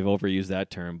it. I've overused that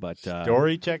term, but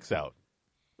story checks out.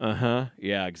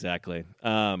 Yeah, exactly.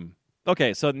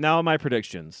 Okay, so now my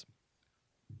predictions.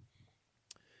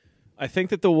 I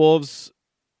think that the Wolves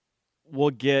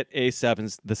will get the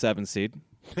 7th seed.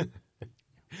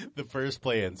 The first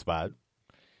play-in spot.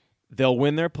 They'll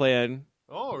win their play-in.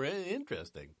 Oh, really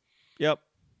interesting. Yep.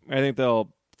 I think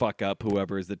they'll fuck up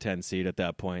whoever is the 10 seed at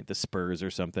that point, the Spurs or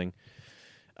something.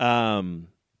 They'll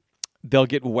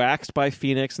get waxed by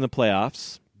Phoenix in the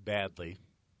playoffs. Badly.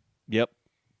 Yep.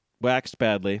 Waxed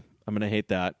badly. I'm going to hate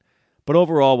that. But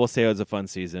overall, we'll say it was a fun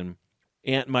season.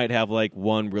 Ant might have like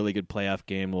one really good playoff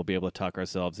game. We'll be able to talk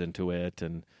ourselves into it.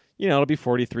 And, it'll be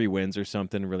 43 wins or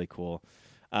something really cool.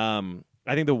 I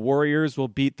think the Warriors will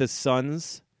beat the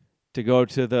Suns to go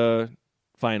to the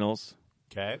finals.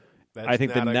 Okay. That's I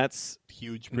think the Nets...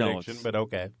 huge prediction, but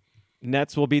okay.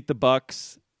 Nets will beat the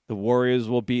Bucks. The Warriors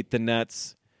will beat the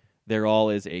Nets. Their all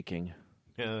is aching.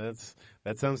 Yeah,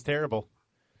 that sounds terrible.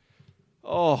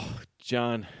 Oh,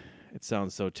 John, it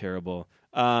sounds so terrible.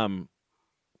 All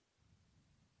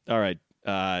right,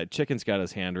 Chicken's got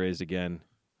his hand raised again.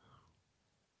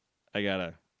 I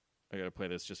gotta play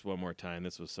this just one more time.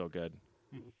 This was so good.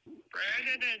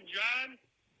 Brandon and John,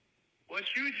 what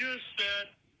you just said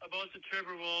about the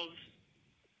Timberwolves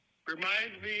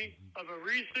reminds me of a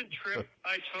recent trip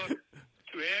I took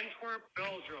to Antwerp,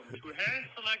 Belgium, to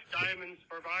hand-select diamonds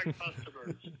for our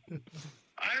customers.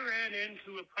 I ran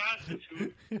into a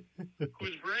prostitute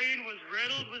whose brain was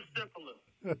riddled with syphilis.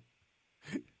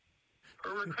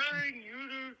 Her recurring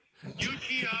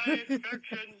UTI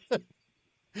infections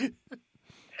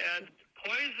had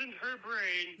poisoned her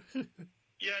brain,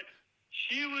 yet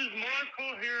she was more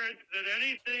coherent than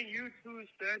anything you two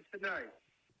said tonight.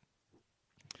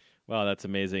 Wow, that's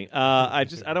amazing. I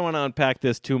don't want to unpack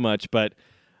this too much, but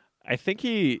I think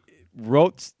he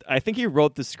wrote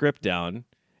the script down,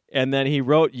 and then he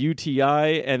wrote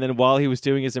UTI, and then while he was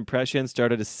doing his impression,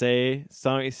 started to say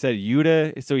something. He said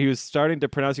Uta, so he was starting to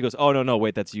pronounce. He goes, "Oh no,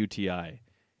 wait, that's UTI."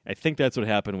 I think that's what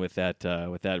happened with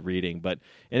that reading. But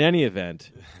in any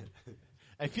event,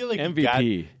 I feel like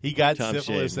MVP. He got Tom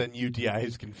syphilis Shane. and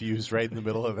UTIs confused right in the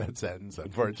middle of that sentence.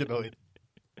 Unfortunately,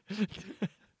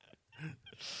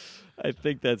 I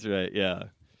think that's right. Yeah.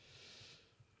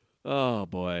 Oh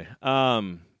boy.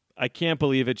 I can't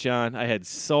believe it, John. I had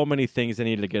so many things I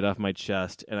needed to get off my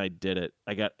chest, and I did it.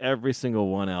 I got every single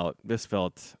one out. This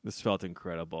felt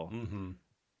incredible. Mm-hmm.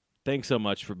 Thanks so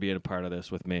much for being a part of this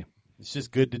with me. It's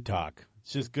just good to talk.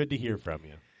 It's just good to hear from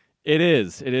you. It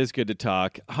is. It is good to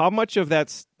talk. How much of that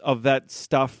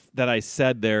stuff that I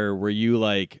said there were you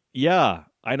like, yeah,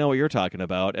 I know what you're talking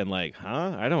about, and like,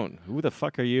 huh? Who the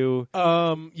fuck are you?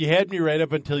 You had me right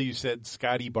up until you said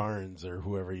Scotty Barnes or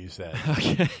whoever you said.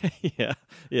 Okay. Yeah.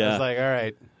 I was like, all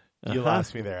right, you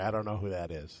lost me there. I don't know who that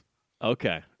is.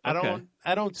 Okay. I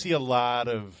don't see a lot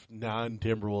of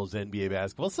non-Timberwolves NBA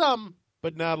basketball. Some,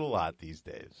 but not a lot these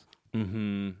days.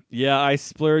 Mm-hmm. Yeah, I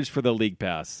splurged for the league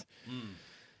pass.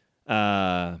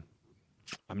 I'm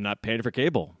not paying for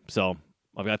cable, so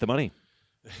I've got the money.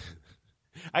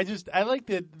 I like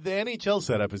the NHL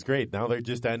setup is great. Now they're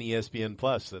just on ESPN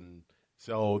Plus, and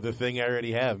so the thing I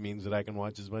already have means that I can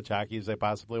watch as much hockey as I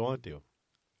possibly want to.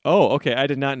 Oh, okay. I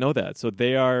did not know that. So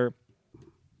they are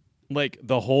like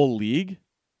the whole league?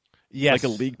 Yes.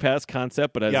 Like a league pass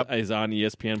concept, but is on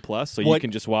ESPN Plus, so you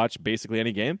can just watch basically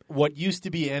any game? What used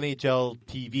to be NHL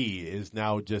TV is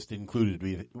now just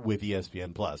included with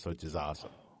ESPN Plus, which is awesome.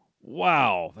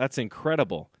 Wow, that's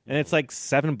incredible. And it's like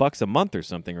 $7 a month or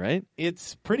something, right?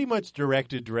 It's pretty much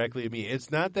directed directly at me. It's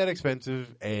not that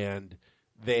expensive, and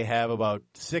they have about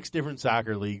 6 different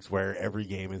soccer leagues where every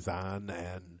game is on,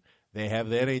 and they have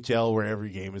the NHL where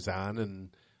every game is on, and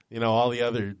all the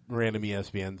other random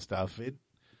ESPN stuff.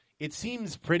 It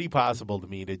seems pretty possible to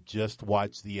me to just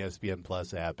watch the ESPN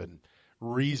Plus app and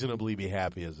reasonably be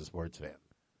happy as a sports fan.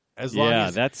 As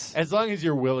long as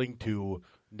you're willing to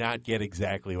not get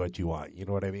exactly what you want. You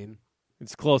know what I mean?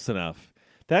 It's close enough.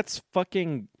 That's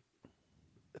fucking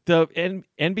the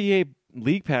NBA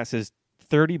League Pass is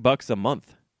 $30 a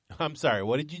month. I'm sorry.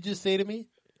 What did you just say to me?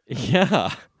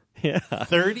 Yeah.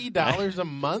 $30 a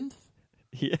month?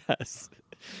 Yes.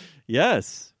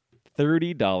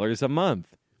 $30 a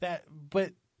month.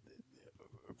 But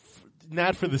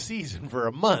not for the season, for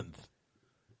a month.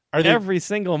 Every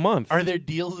single month. Are there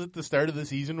deals at the start of the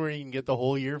season where you can get the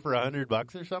whole year for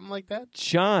 $100 or something like that?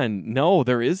 John, no,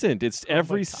 there isn't. It's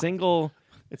every single.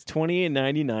 It's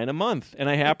 $28.99 a month, and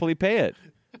I happily pay it.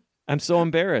 I'm so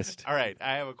embarrassed. All right,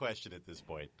 I have a question at this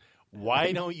point.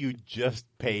 Why don't you just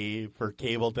pay for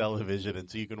cable television and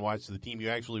so you can watch the team you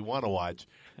actually want to watch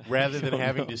rather than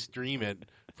having to stream it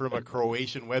from a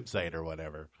Croatian website or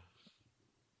whatever?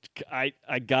 I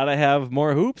gotta have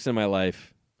more hoops in my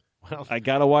life. Well, I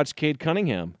gotta watch Cade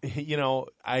Cunningham.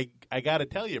 I gotta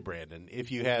tell you, Brandon,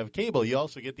 if you have cable, you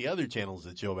also get the other channels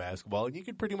that show basketball, and you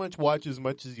can pretty much watch as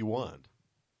much as you want.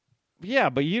 Yeah,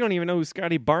 but you don't even know who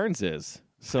Scotty Barnes is.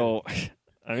 So,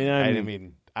 I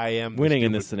am winning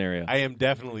in this scenario. I am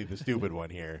definitely the stupid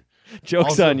one here.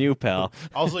 Joke's on you, pal.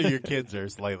 Also, your kids are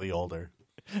slightly older.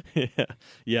 Yeah.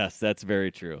 Yes, that's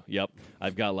very true. Yep,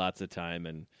 I've got lots of time,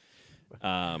 and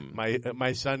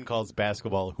my son calls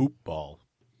basketball hoop ball.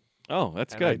 Oh,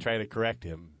 that's good. I try to correct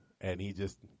him, and he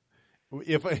just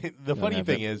the funny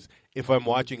thing is, if I'm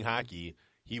watching hockey,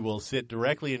 he will sit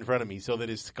directly in front of me so that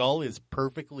his skull is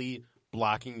perfectly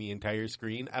blocking the entire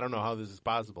screen. I don't know how this is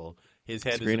possible. His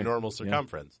head is a normal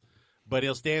circumference, but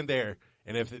he'll stand there,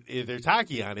 and if there's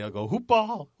hockey on, he'll go hoop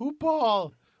ball,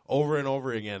 over and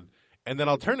over again. And then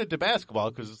I'll turn it to basketball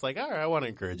because it's like, all right, I want to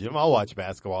encourage him. I'll watch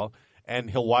basketball.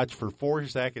 And he'll watch for 4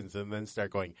 seconds and then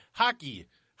start going, hockey.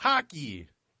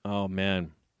 Oh,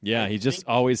 man. Yeah, he's just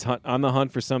always on the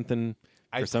hunt for something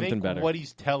better. What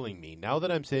he's telling me, now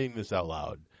that I'm saying this out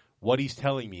loud, what he's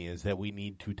telling me is that we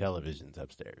need 2 televisions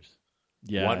upstairs.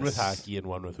 Yes. One with hockey and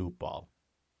one with hoop ball.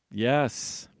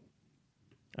 Yes.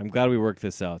 I'm glad we worked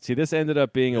this out. See, this ended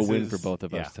up being a win for both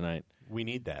of us tonight. We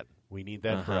need that. We need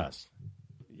that for us.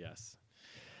 Yes.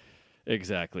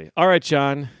 Exactly. All right,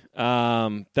 John.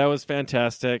 That was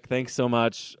fantastic. Thanks so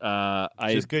much.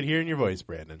 It's just good hearing your voice,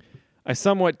 Brandon. I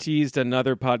somewhat teased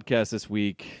another podcast this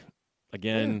week.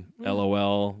 Again,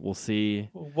 LOL. We'll see.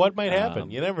 Well, what might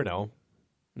happen? You never know.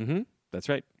 Mm-hmm. That's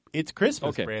right. It's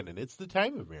Christmas, Brandon. It's the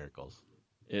time of miracles.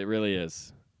 It really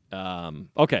is.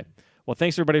 Okay. Well,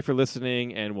 thanks everybody for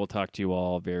listening, and we'll talk to you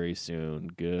all very soon.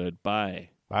 Goodbye.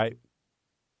 Bye.